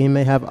 that we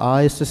may have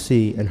eyes to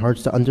see and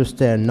hearts to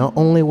understand not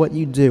only what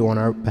you do on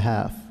our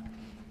behalf,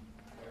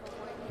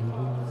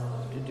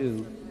 to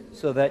do,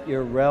 so that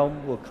your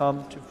realm will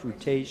come to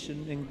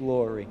fruition and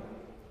glory.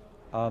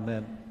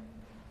 Amen.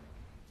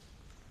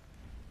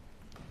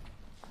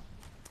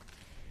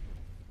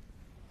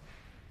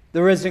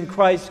 The risen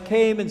Christ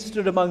came and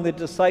stood among the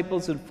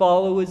disciples and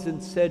followers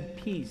and said,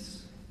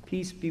 "Peace,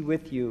 peace be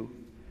with you."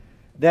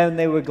 Then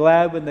they were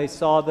glad when they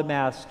saw the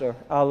Master.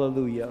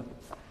 Alleluia.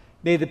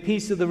 May the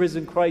peace of the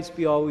risen Christ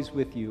be always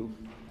with you.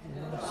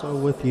 So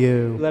with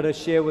you. Let us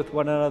share with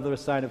one another a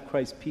sign of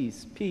Christ's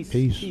peace. Peace,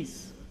 Peace.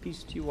 peace,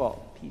 peace to you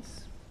all.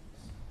 Peace.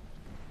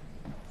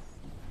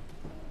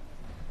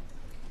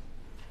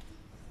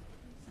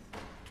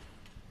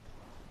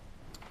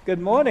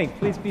 Good morning.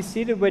 Please be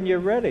seated when you're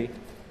ready.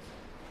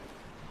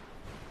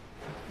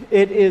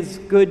 It is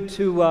good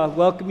to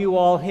welcome you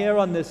all here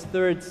on this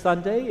third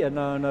Sunday,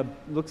 and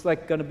looks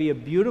like going to be a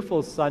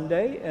beautiful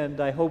Sunday,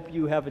 and I hope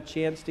you have a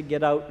chance to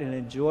get out and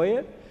enjoy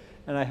it.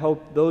 And I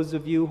hope those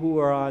of you who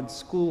are on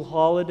school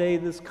holiday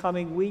this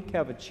coming week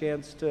have a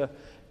chance to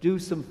do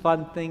some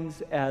fun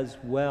things as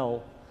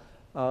well.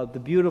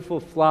 The beautiful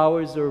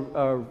flowers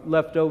are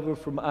left over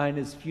from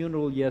Ina's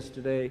funeral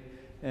yesterday,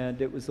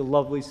 and it was a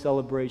lovely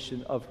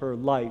celebration of her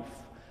life.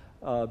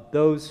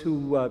 Those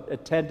who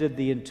attended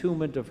the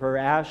entombment of her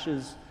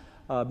ashes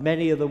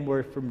Many of them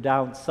were from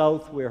down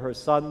south where her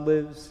son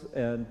lives,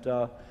 and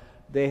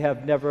they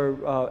have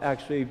never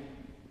actually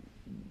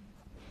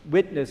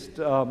witnessed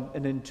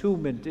an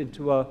entombment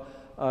into a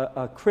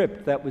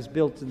crypt that was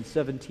built in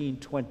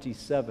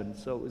 1727.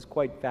 So it was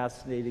quite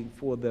fascinating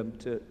for them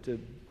to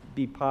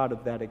be part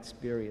of that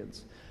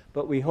experience.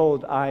 But we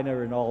hold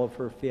Ina and all of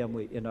her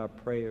family in our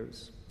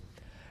prayers.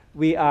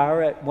 We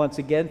are, once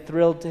again,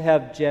 thrilled to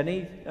have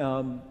Jenny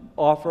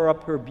offer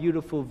up her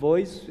beautiful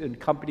voice,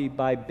 accompanied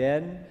by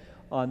Ben,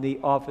 on the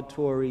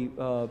offertory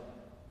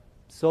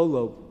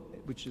solo,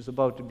 which is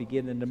about to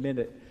begin in a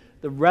minute.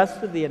 The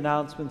rest of the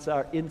announcements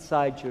are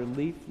inside your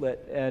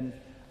leaflet, and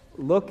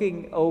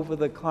looking over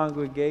the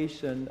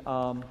congregation,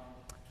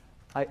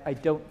 I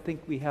don't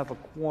think we have a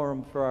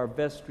quorum for our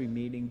vestry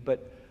meeting,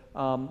 but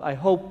I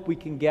hope we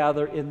can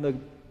gather in the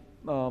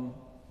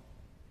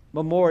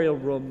memorial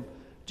room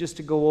just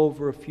to go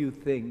over a few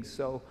things.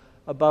 So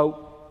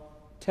about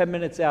 10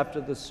 minutes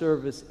after the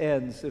service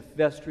ends, if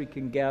vestry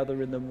can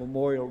gather in the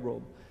memorial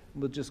room,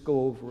 we'll just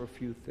go over a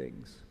few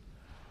things.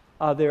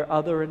 Are there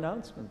other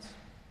announcements?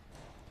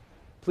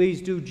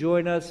 Please do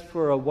join us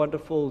for a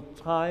wonderful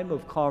time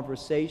of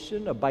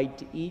conversation, a bite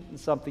to eat, and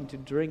something to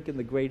drink in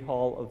the great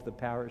hall of the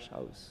parish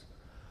house.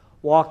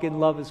 Walk in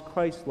love as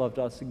Christ loved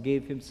us and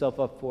gave himself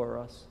up for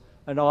us,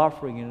 an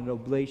offering and an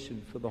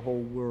oblation for the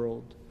whole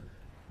world.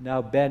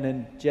 Now Ben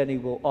and Jenny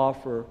will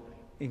offer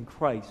in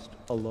Christ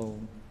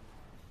alone.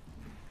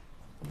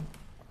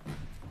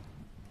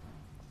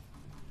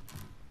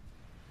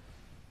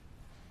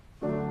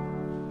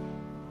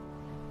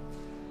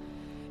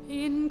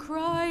 In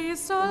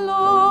Christ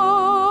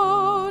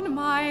alone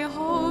my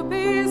hope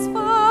is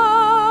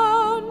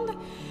found.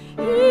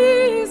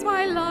 He is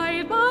my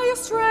light, my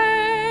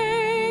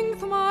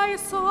strength, my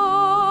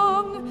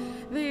song,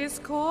 this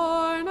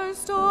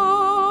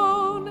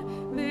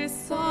cornerstone, this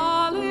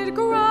solid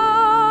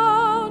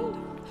ground,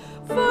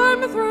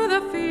 firm through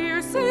the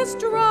fiercest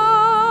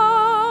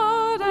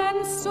drought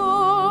and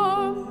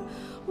storm.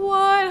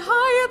 What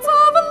heights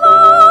of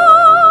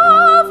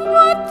love,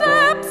 what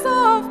depths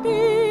of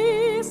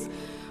peace,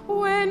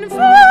 when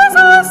fears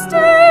are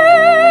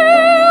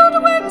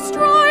stilled, when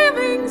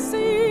striving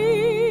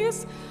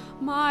cease,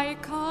 my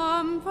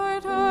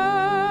comforter,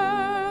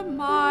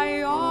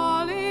 my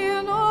all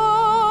in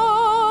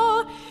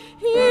all,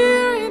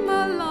 here in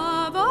the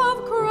love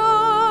of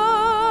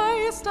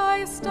Christ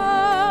I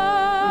stand.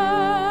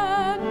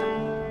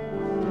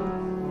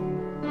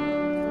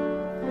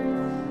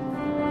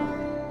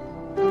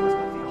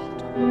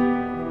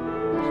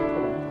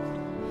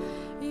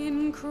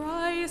 In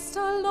Christ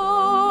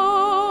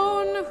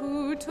alone,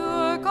 who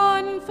took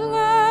on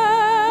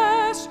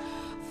flesh,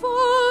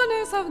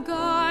 fullness of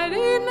God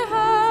in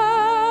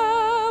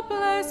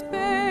helpless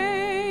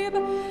babe,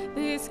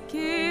 this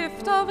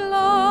gift of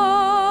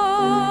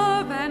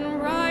love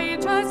and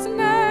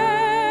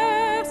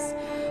righteousness,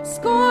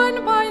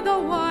 scorned by the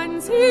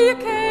ones he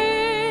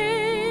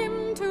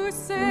came to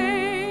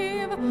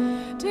save,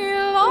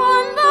 till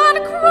on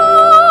that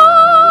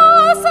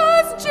cross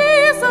as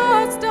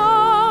Jesus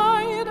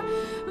died,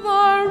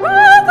 the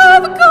wrath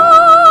of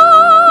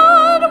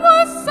God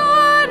was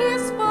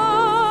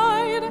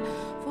satisfied,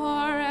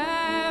 for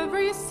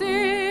every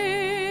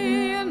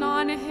sin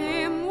on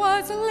him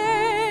was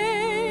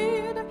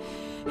laid.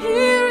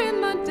 Here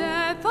in the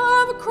death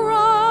of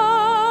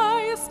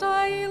Christ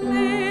I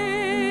live.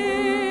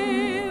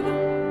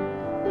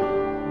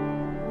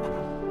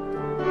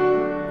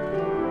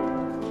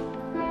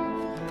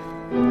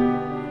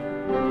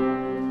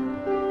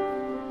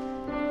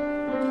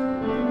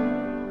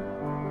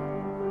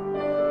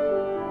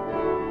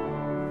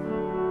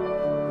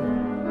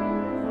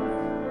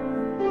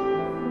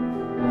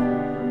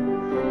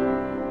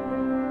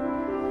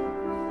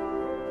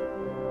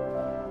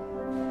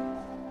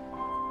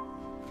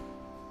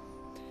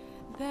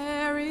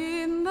 There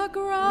in the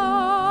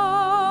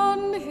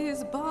ground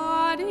his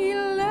body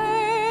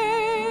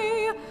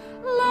lay,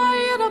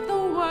 light of the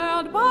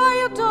world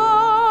by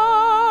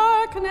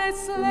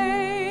darkness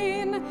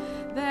slain,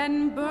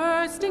 then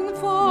bursting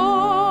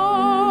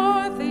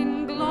forth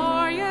in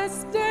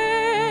glorious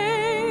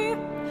day,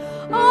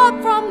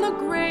 up from the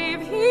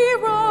grave he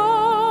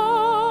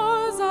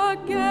rose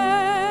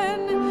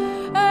again,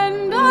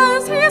 and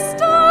as he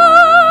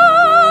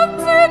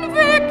stands in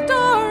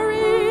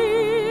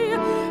victory,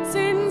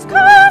 sin's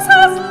curse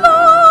has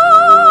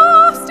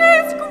lost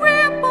its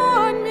grip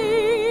on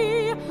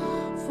me,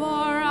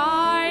 for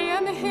I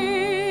am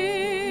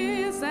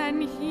his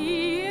and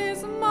he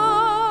is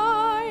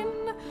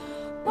mine,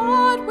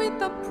 bought with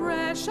the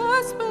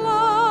precious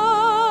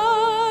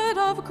blood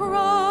of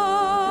Christ.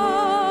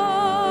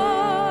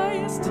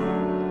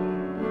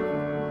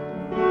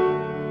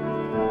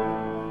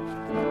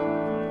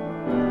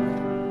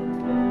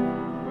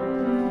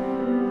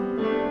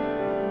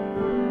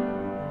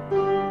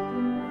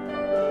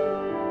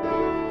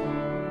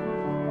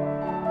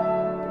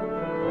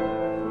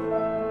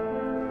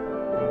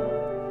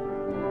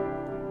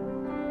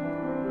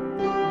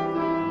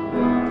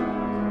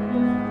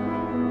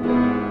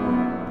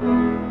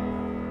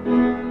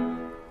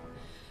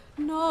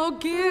 no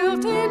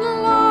guilt in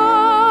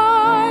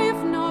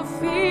life, no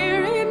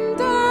fear in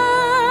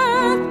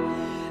death.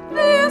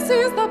 This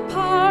is the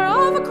power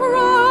of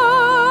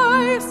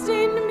Christ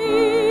in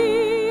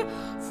me,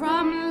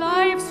 from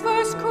life's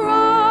first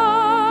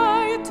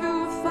cry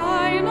to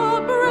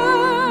final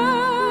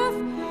breath.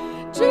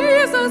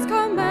 Jesus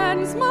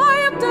commands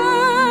my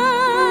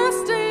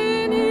destiny.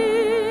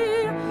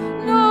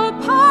 No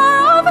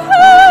power of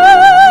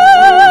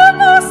hell,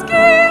 no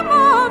scheme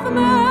of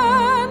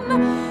man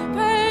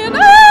can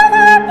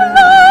ever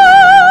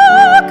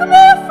pluck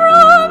me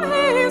from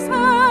his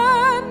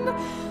hand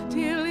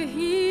till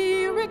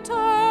he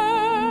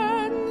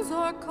returns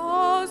or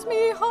calls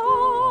me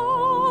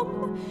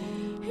home.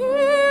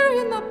 Here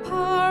in the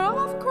power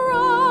of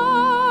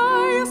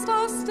Christ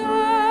I'll stand.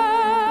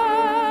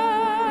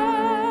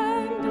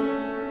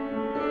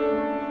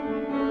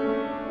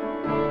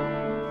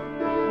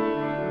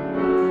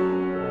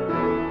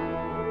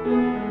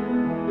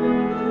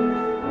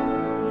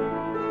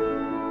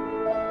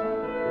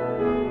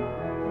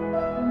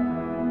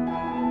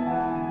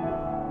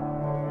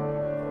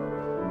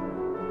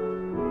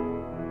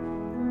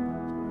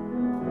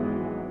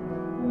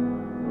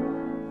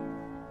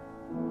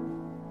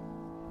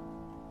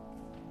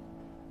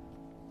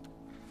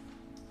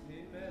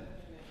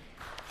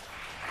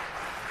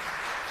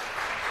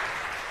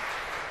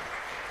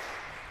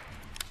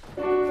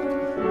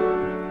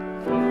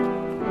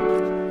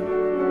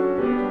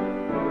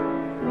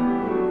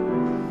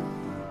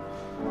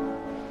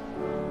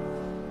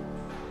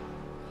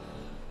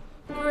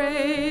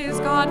 Praise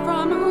God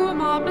from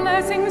whom all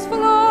blessings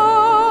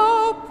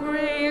flow.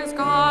 Praise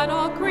God,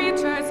 all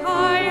creatures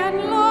high and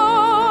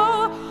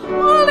low.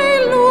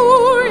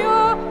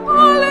 Alleluia,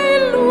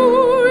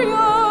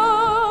 alleluia.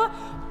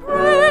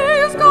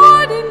 Praise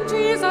God in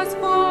Jesus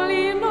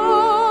fully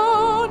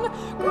known.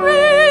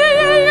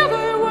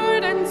 Creator,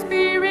 Word and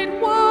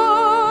Spirit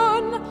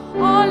one.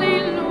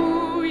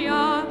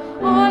 Alleluia,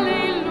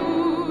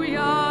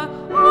 alleluia,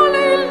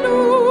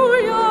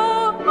 alleluia,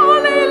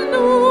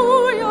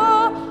 alleluia.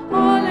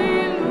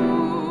 Hallelujah.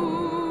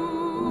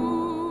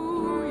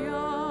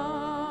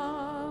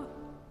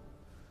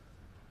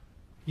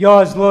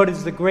 Yours, Lord,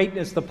 is the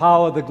greatness, the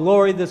power, the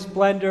glory, the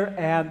splendor,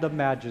 and the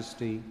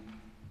majesty.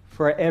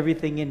 For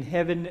everything in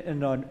heaven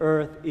and on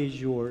earth is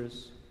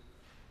yours.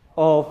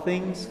 All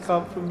things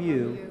come from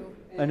you,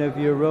 and of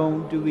your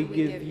own do we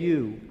give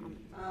you.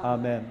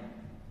 Amen.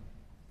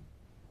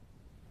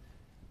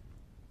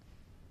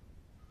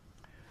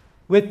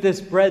 With this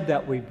bread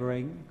that we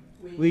bring,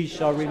 we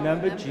shall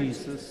remember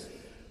Jesus.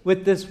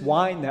 With this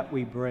wine that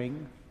we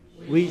bring,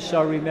 we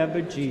shall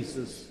remember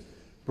Jesus.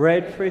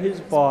 Bread for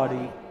his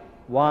body,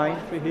 wine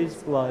for his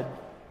blood,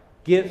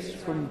 gifts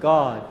from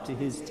God to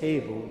his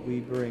table we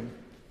bring.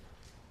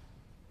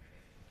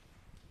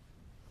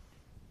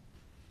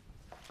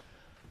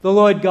 The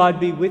Lord God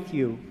be with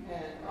you.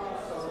 And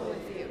also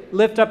with you.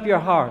 Lift up your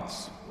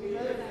hearts. We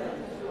lift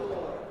them to the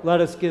Lord.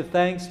 Let us give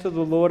thanks to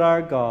the Lord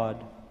our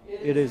God.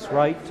 It is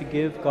right to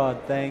give God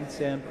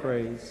thanks and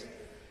praise.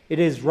 It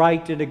is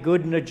right and a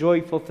good and a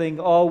joyful thing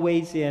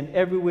always and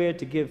everywhere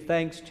to give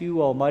thanks to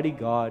you, Almighty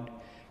God,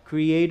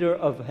 Creator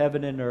of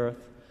heaven and earth.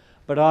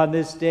 But on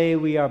this day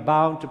we are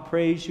bound to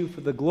praise you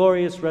for the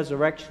glorious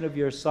resurrection of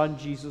your Son,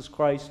 Jesus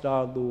Christ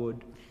our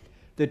Lord,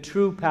 the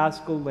true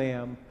Paschal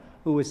Lamb,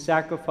 who was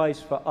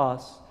sacrificed for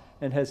us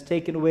and has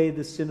taken away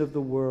the sin of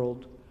the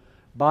world.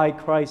 By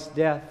Christ's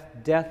death,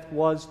 death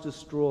was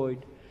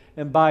destroyed,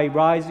 and by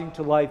rising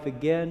to life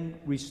again,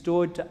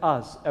 restored to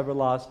us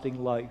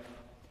everlasting life.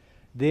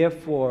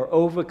 Therefore,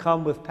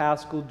 overcome with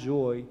paschal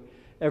joy,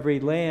 every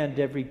land,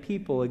 every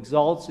people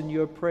exalts in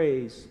your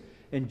praise,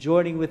 and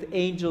joining with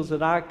angels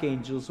and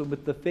archangels and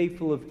with the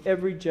faithful of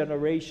every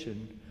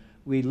generation,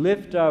 we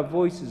lift our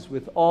voices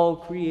with all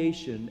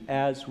creation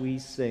as we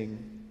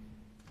sing.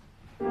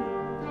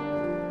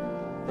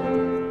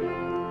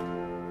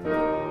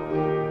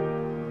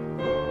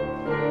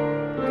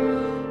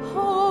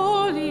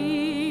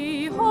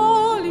 Holy,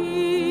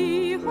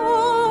 holy,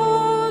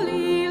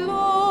 holy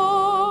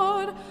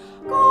Lord,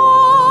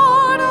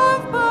 God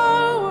of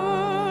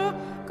power,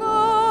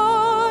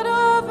 God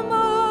of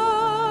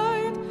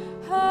might,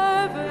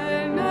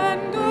 heaven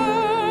and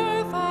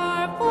earth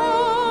are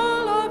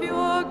full of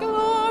your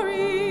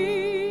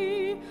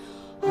glory.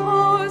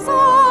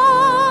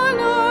 Hosanna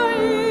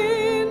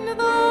in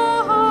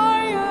the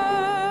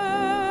highest.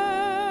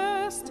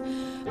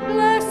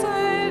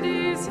 Blessed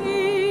is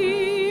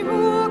he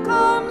who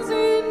comes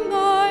in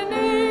the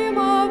name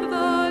of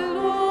the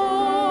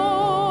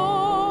Lord.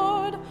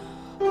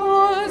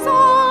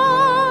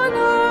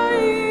 Hosanna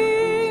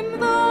in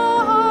the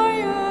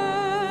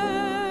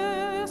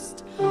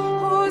highest.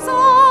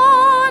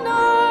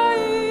 Hosanna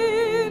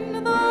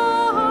in the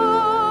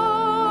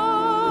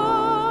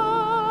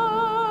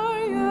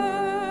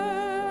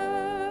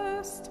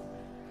highest.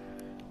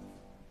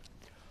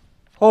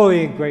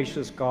 Holy and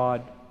gracious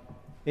God,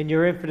 in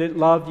your infinite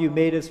love you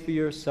made us for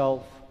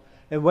yourself,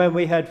 and when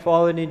we had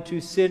fallen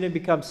into sin and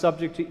become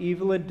subject to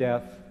evil and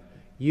death,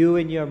 you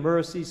in your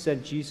mercy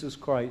sent Jesus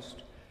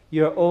Christ,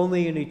 your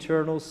only and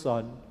eternal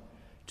Son,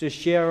 to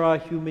share our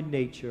human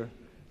nature,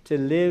 to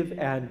live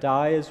and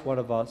die as one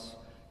of us,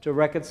 to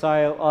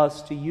reconcile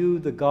us to you,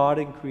 the God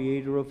and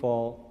Creator of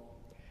all.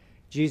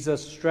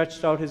 Jesus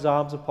stretched out his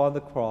arms upon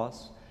the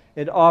cross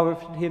and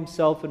offered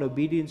himself in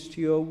obedience to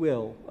your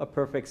will, a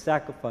perfect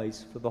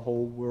sacrifice for the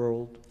whole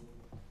world.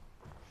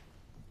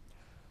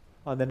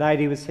 On the night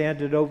he was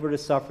handed over to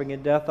suffering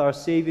and death, our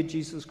Savior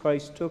Jesus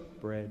Christ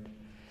took bread,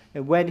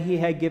 and when he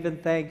had given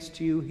thanks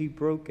to you, he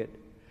broke it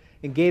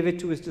and gave it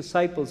to his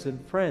disciples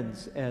and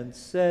friends and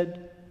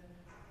said,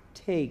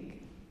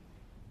 "Take,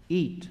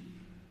 eat.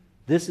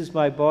 This is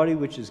my body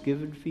which is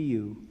given for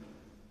you.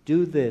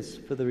 Do this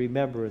for the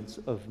remembrance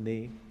of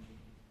me."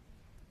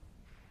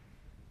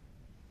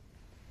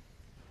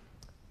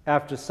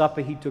 After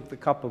supper, he took the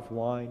cup of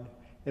wine,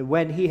 and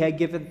when he had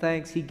given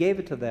thanks, he gave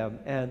it to them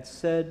and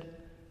said,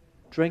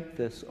 "Drink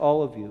this,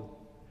 all of you.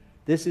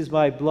 This is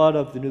my blood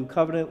of the new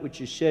covenant,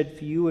 which is shed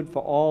for you and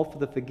for all for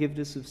the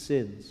forgiveness of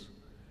sins.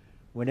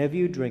 Whenever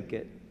you drink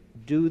it,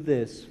 do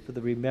this for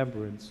the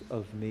remembrance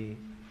of me."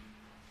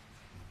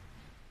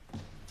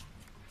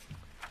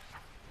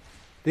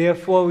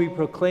 Therefore, we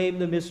proclaim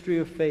the mystery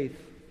of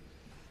faith.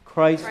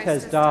 Christ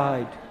has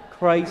died.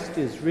 Christ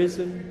is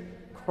risen.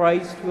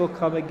 Christ will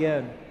come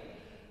again.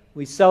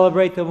 We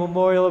celebrate the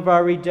memorial of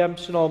our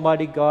redemption,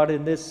 Almighty God,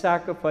 in this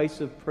sacrifice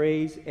of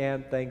praise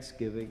and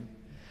thanksgiving.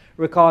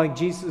 Recalling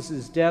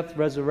Jesus' death,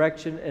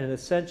 resurrection, and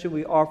ascension,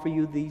 we offer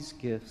you these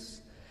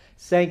gifts.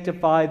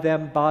 Sanctify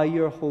them by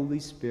your Holy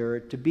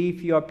Spirit, to be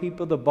for your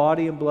people the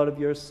body and blood of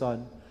your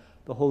Son,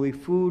 the holy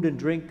food and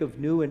drink of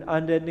new and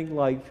unending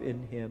life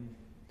in him.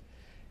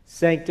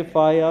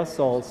 Sanctify us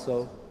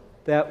also,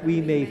 that we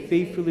may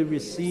faithfully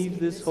receive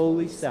this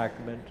holy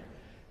sacrament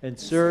and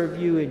serve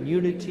you in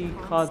unity,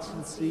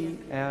 constancy,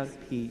 and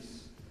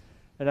peace.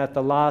 And at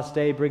the last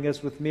day, bring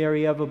us with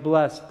Mary ever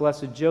blessed,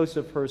 blessed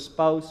Joseph, her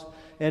spouse,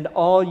 and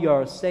all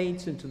your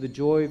saints into the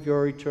joy of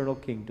your eternal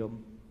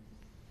kingdom.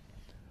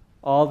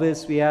 All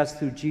this we ask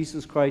through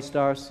Jesus Christ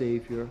our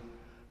Savior,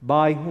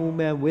 by whom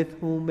and with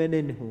whom and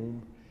in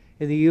whom,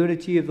 in the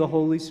unity of the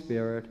Holy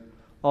Spirit,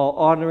 all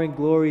honor and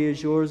glory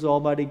is yours,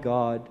 Almighty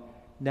God,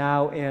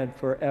 now and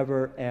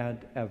forever and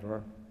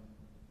ever.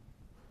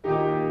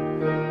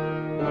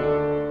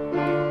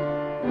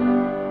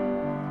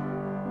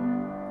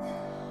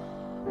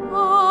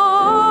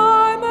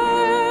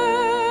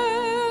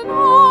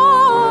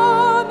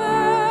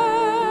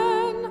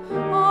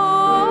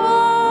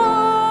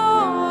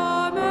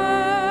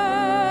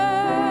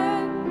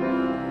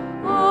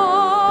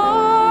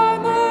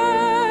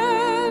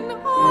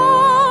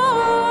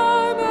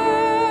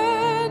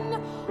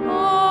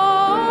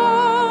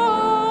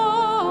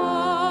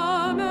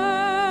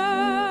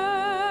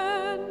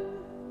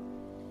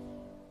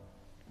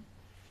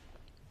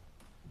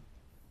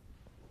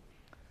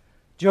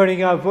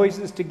 Joining our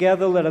voices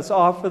together, let us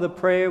offer the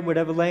prayer in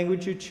whatever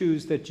language you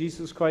choose that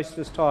Jesus Christ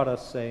has taught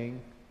us, saying,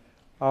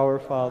 Our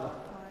Father,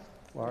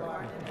 who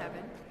art in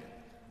heaven,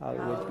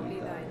 hallowed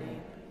be thy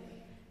name.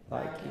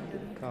 Thy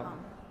kingdom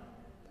come,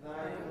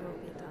 thy will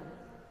be done,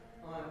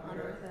 on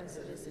earth as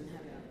it is in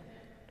heaven.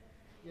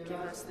 Give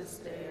us this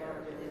day our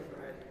daily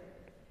bread,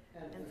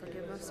 and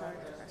forgive us our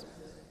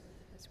trespasses,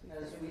 as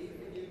we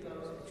forgive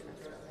those who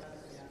trespass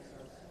against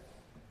us.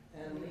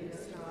 And lead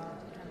us not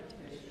into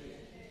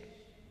temptation,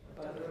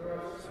 but deliver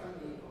us from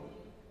evil.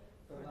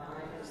 For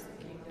thine is the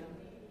kingdom,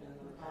 and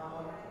the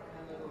power,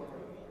 and the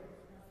glory,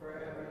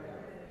 forever and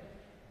ever.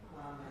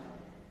 Amen.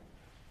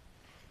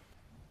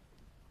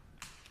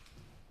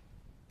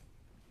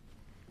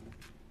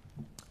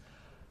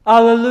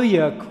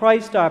 Alleluia!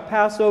 Christ our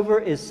Passover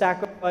is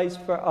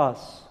sacrificed for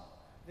us.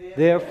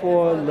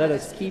 Therefore, let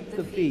us keep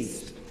the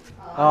feast.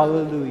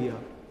 Alleluia!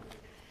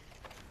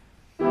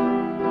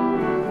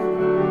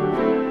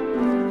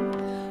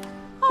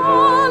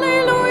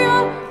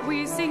 Alleluia!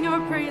 We sing your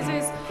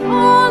praises.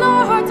 All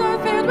our hearts are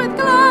filled with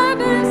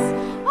gladness.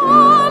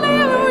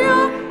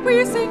 Alleluia!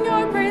 We sing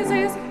your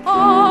praises.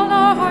 All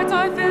our hearts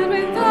are filled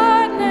with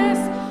gladness.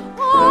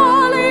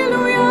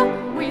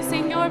 Alleluia! We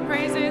sing your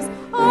praises.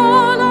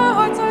 All our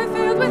hearts are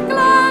filled with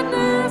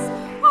gladness.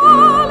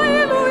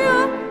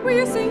 Alleluia!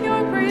 We sing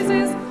your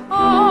praises.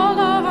 All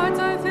our hearts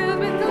are filled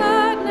with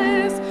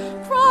gladness.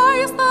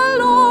 Christ the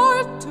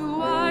Lord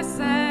to us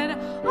said,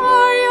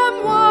 I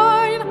am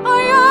wine,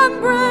 I am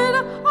bread,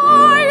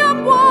 I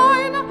am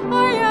wine,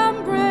 I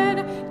am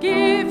bread.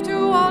 Give to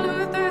all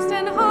who thirst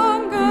and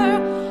hunger.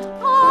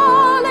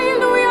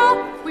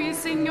 Alleluia! We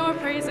sing your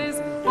praises.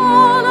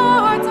 All our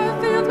hearts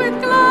are filled with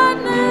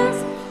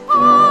gladness.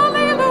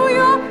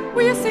 Alleluia!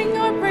 We sing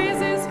your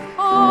praises.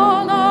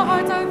 All our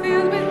hearts are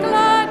filled with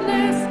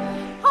gladness.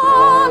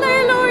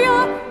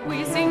 Alleluia!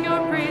 We sing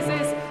your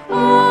praises.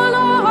 All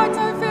our hearts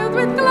are filled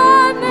with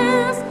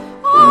gladness.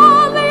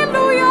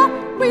 Alleluia!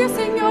 We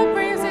sing your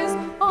praises.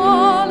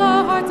 All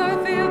our hearts are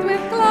filled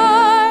with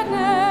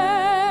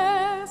gladness.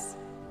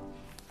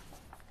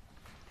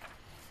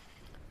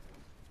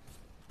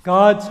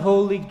 God's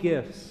holy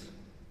gifts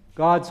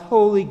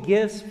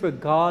for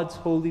God's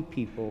holy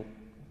people.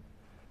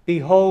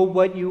 Behold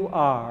what you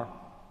are.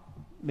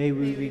 May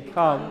we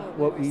become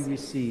what we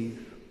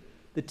receive.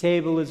 The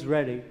table is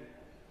ready.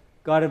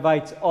 God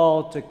invites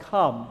all to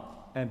come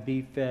and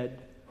be fed.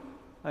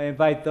 I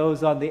invite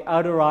those on the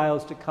outer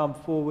aisles to come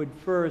forward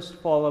first,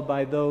 followed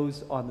by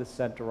those on the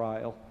center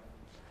aisle.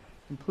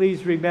 And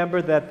please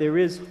remember that there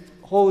is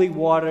holy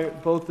water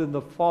both in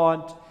the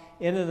font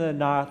and in the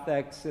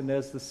narthex, and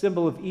as the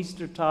symbol of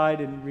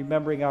Eastertide and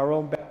remembering our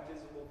own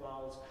baptismal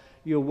vows,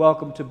 you're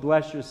welcome to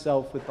bless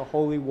yourself with the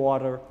holy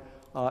water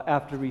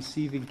after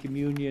receiving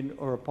communion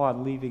or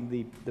upon leaving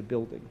the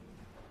building.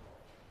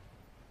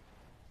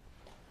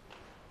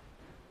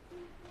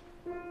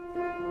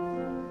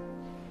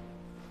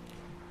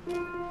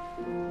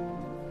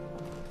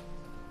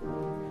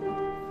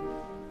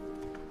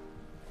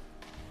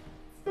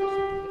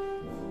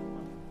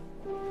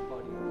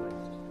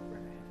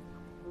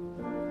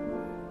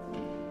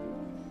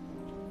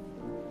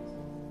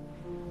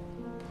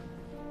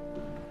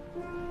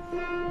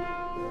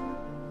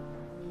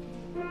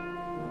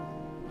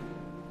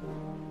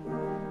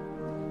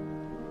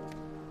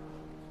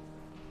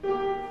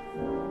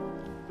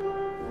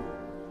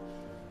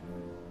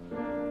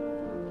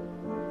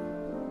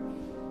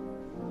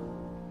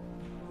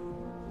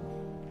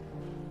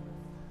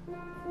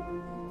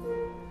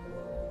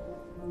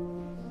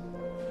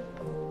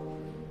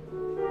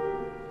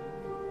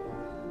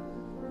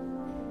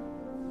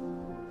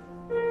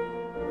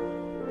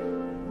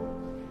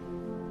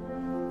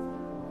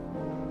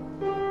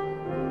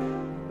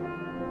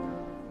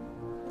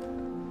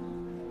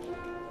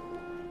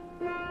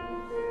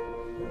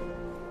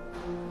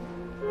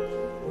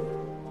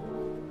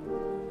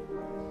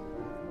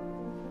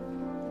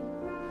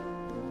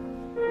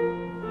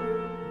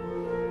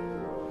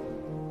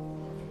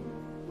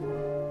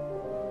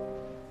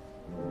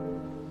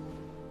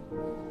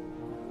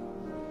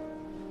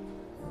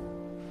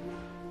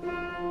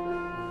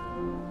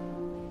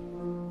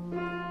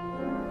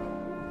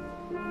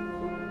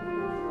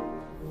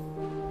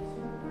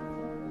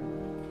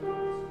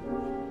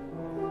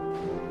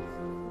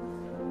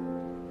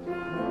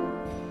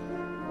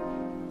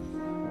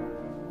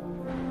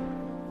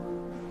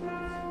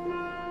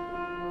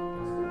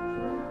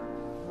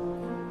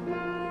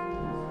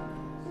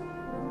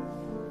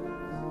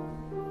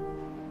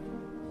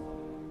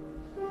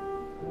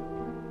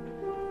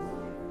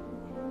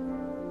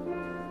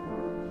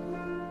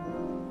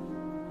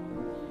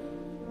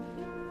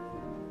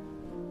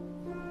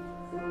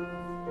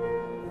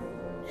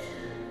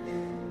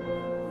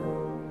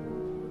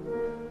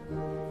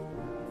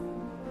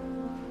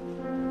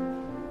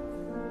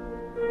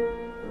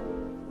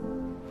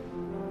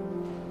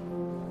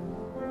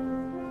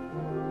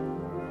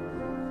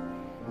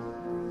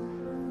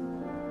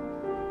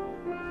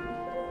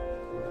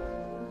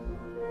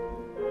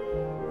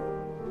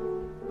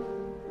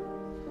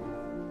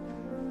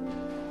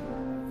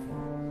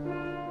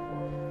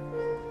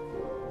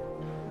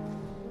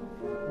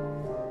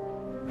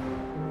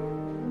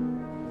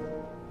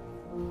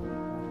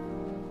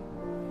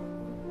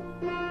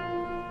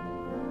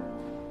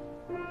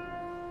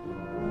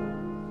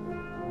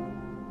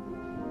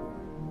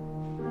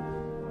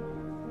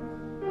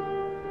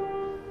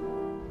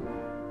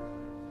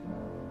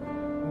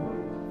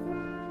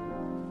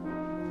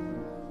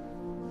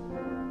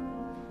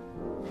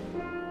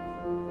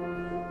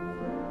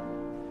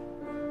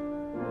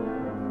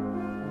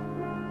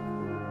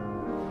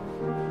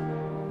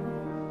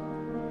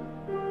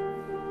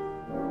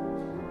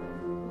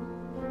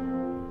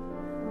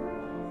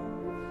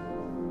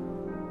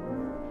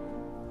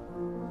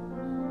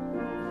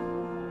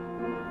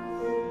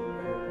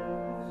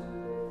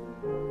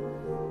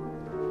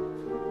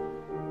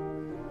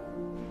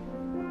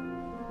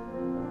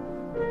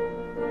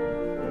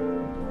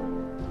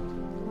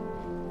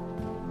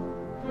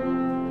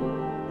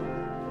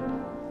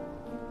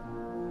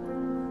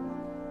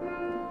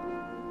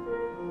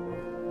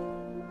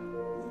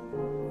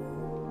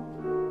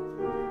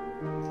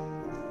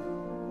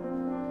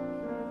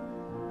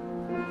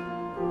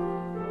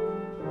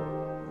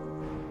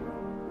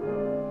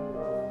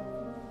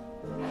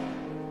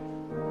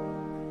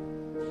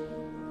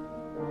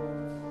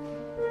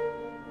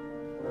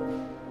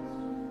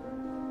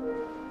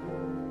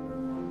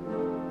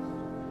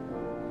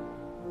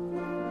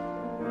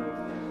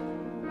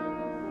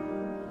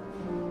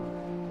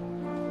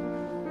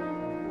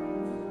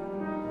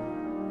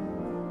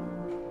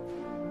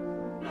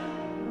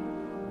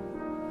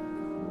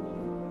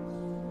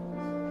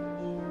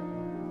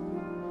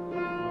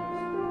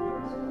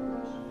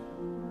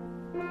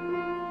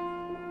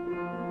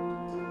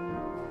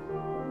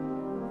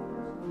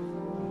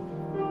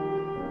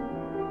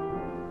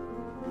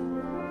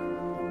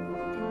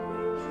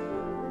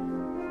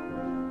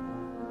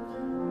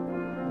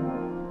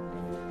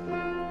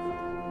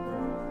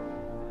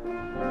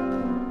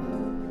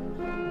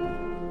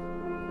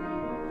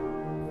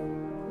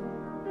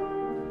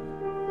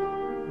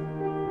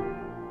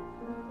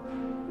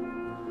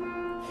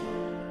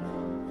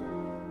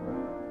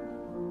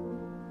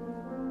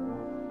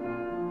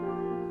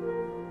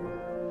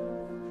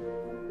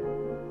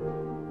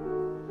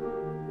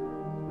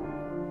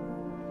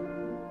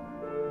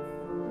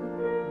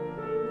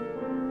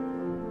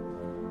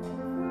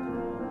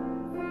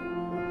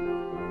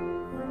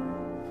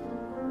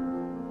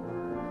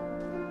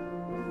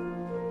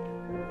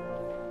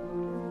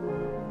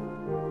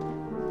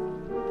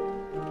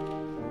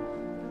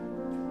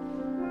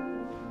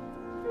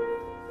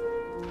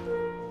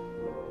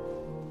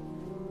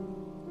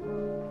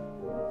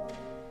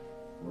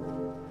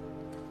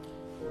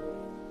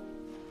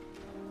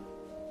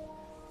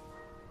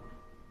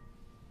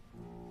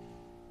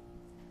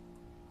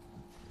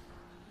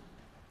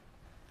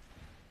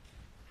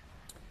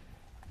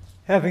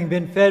 Having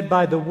been fed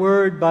by the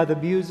word, by the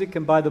music,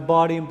 and by the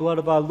body and blood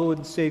of our Lord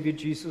and Savior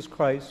Jesus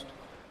Christ,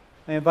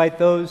 I invite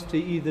those to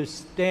either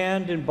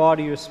stand in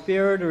body or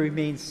spirit or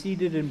remain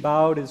seated and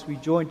bowed as we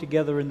join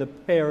together in the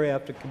prayer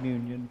after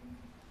communion.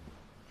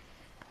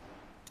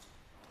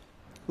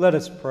 Let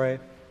us pray.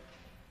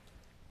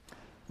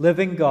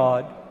 Living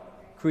God,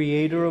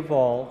 creator of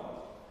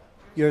all,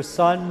 your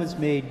Son was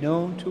made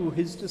known to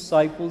his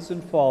disciples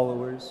and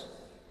followers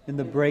in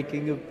the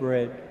breaking of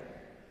bread.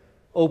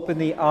 Open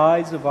the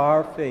eyes of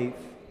our faith,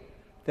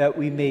 that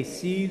we may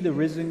see the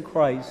risen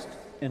Christ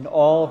in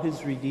all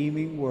his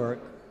redeeming work,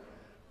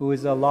 who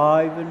is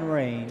alive and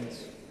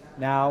reigns,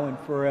 now and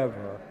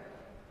forever.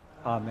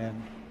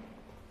 Amen.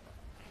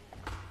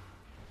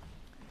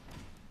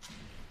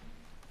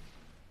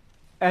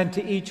 And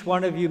to each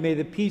one of you, may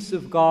the peace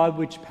of God,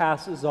 which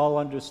passes all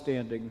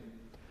understanding,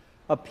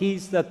 a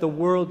peace that the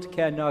world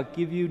cannot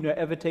give you nor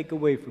ever take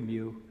away from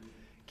you,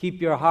 keep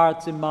your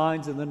hearts and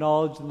minds in the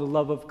knowledge and the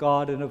love of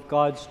God and of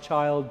God's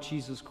child,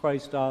 Jesus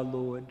Christ our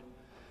Lord.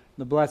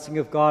 The blessing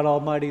of God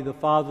Almighty, the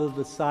Father,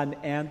 the Son,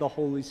 and the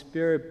Holy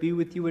Spirit be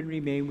with you and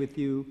remain with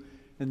you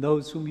and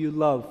those whom you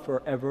love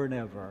forever and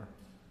ever.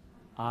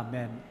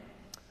 Amen.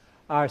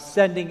 Our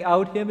sending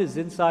out hymn is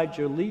inside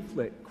your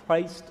leaflet.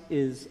 Christ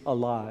is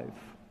alive.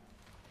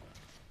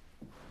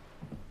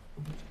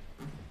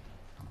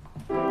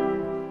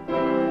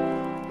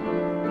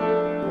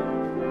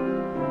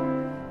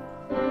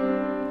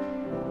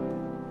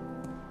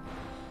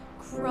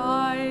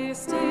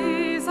 Christ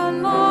is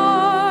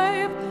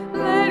alive,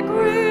 let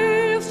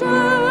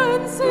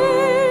Christians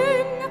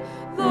sing.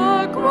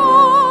 The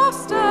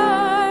cross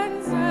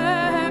stands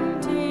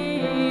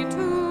empty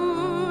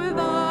to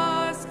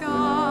the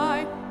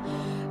sky.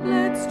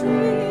 Let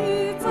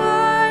streets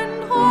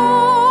and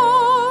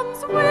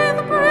homes with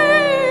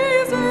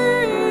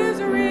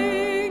praises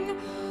ring.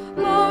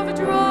 Love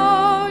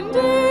drowned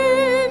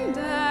in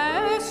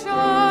death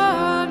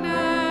shall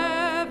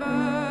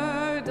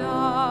never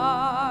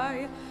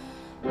die.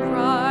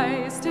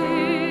 Christ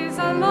is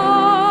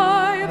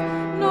alive,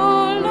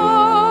 no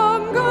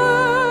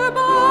longer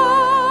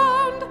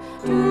bound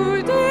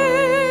to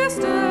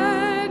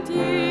distant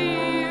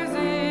years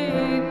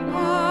in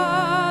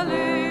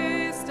Palestine,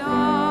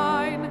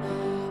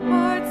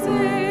 but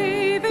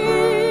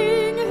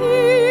saving,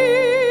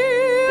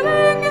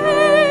 healing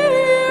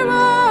here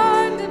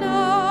and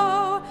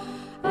now,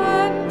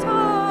 and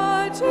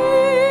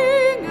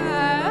touching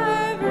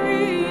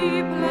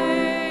every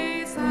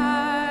place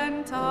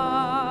and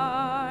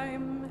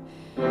time.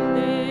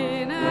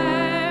 In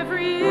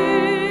every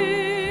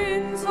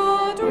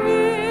insult,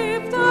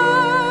 rift,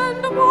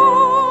 and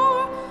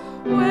war,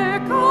 where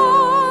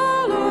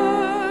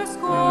color,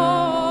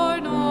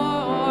 scorn,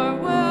 or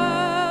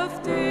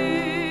wealth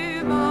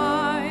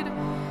divide,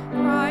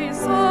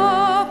 Christ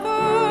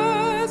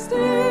suffers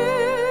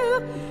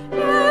still,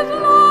 yet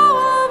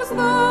loves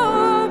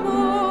the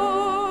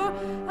more,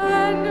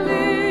 and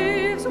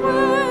lives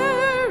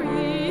where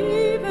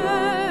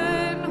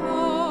even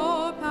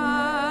hope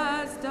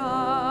has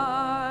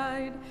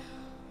died.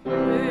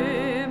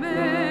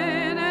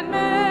 Women and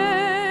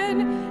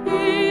men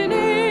in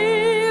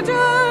age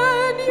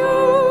and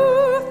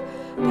youth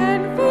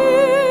can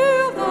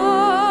feel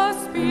the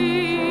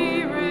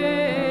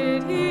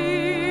Spirit,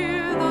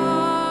 hear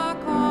the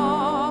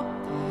call,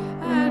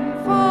 and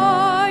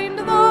find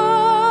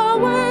the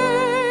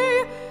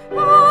way, the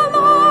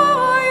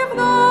life,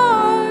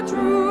 the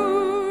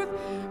truth,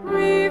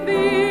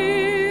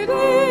 revealed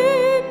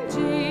in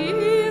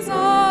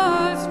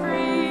Jesus,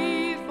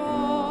 free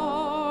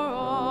for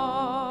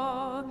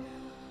all.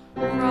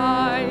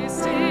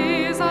 Christ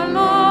is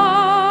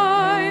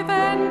alive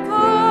and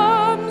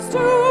comes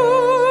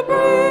to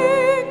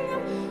bring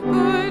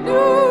good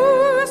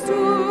news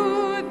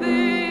to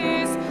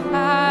this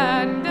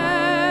and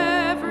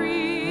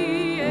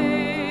every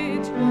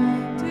age,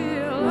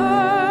 till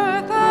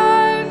earth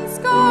and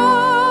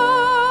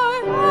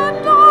sky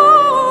and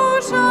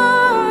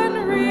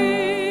ocean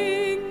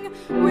ring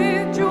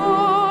with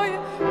joy,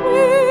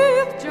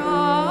 with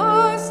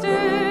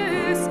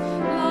justice,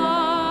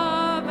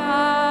 love,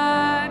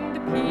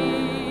 and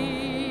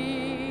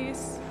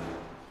peace.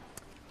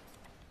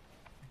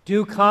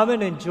 Do come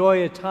and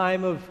enjoy a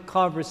time of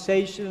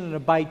conversation and a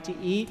bite to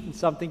eat and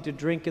something to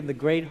drink in the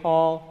great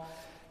hall,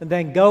 and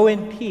then go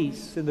in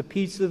peace, in the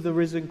peace of the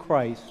risen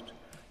Christ,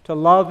 to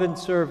love and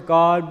serve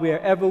God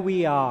wherever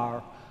we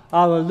are.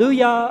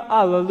 Alleluia,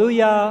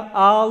 alleluia,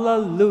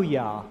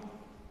 alleluia.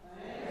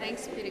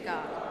 Thanks be to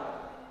God.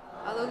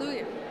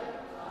 Hallelujah.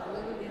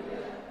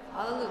 Hallelujah.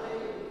 Hallelujah.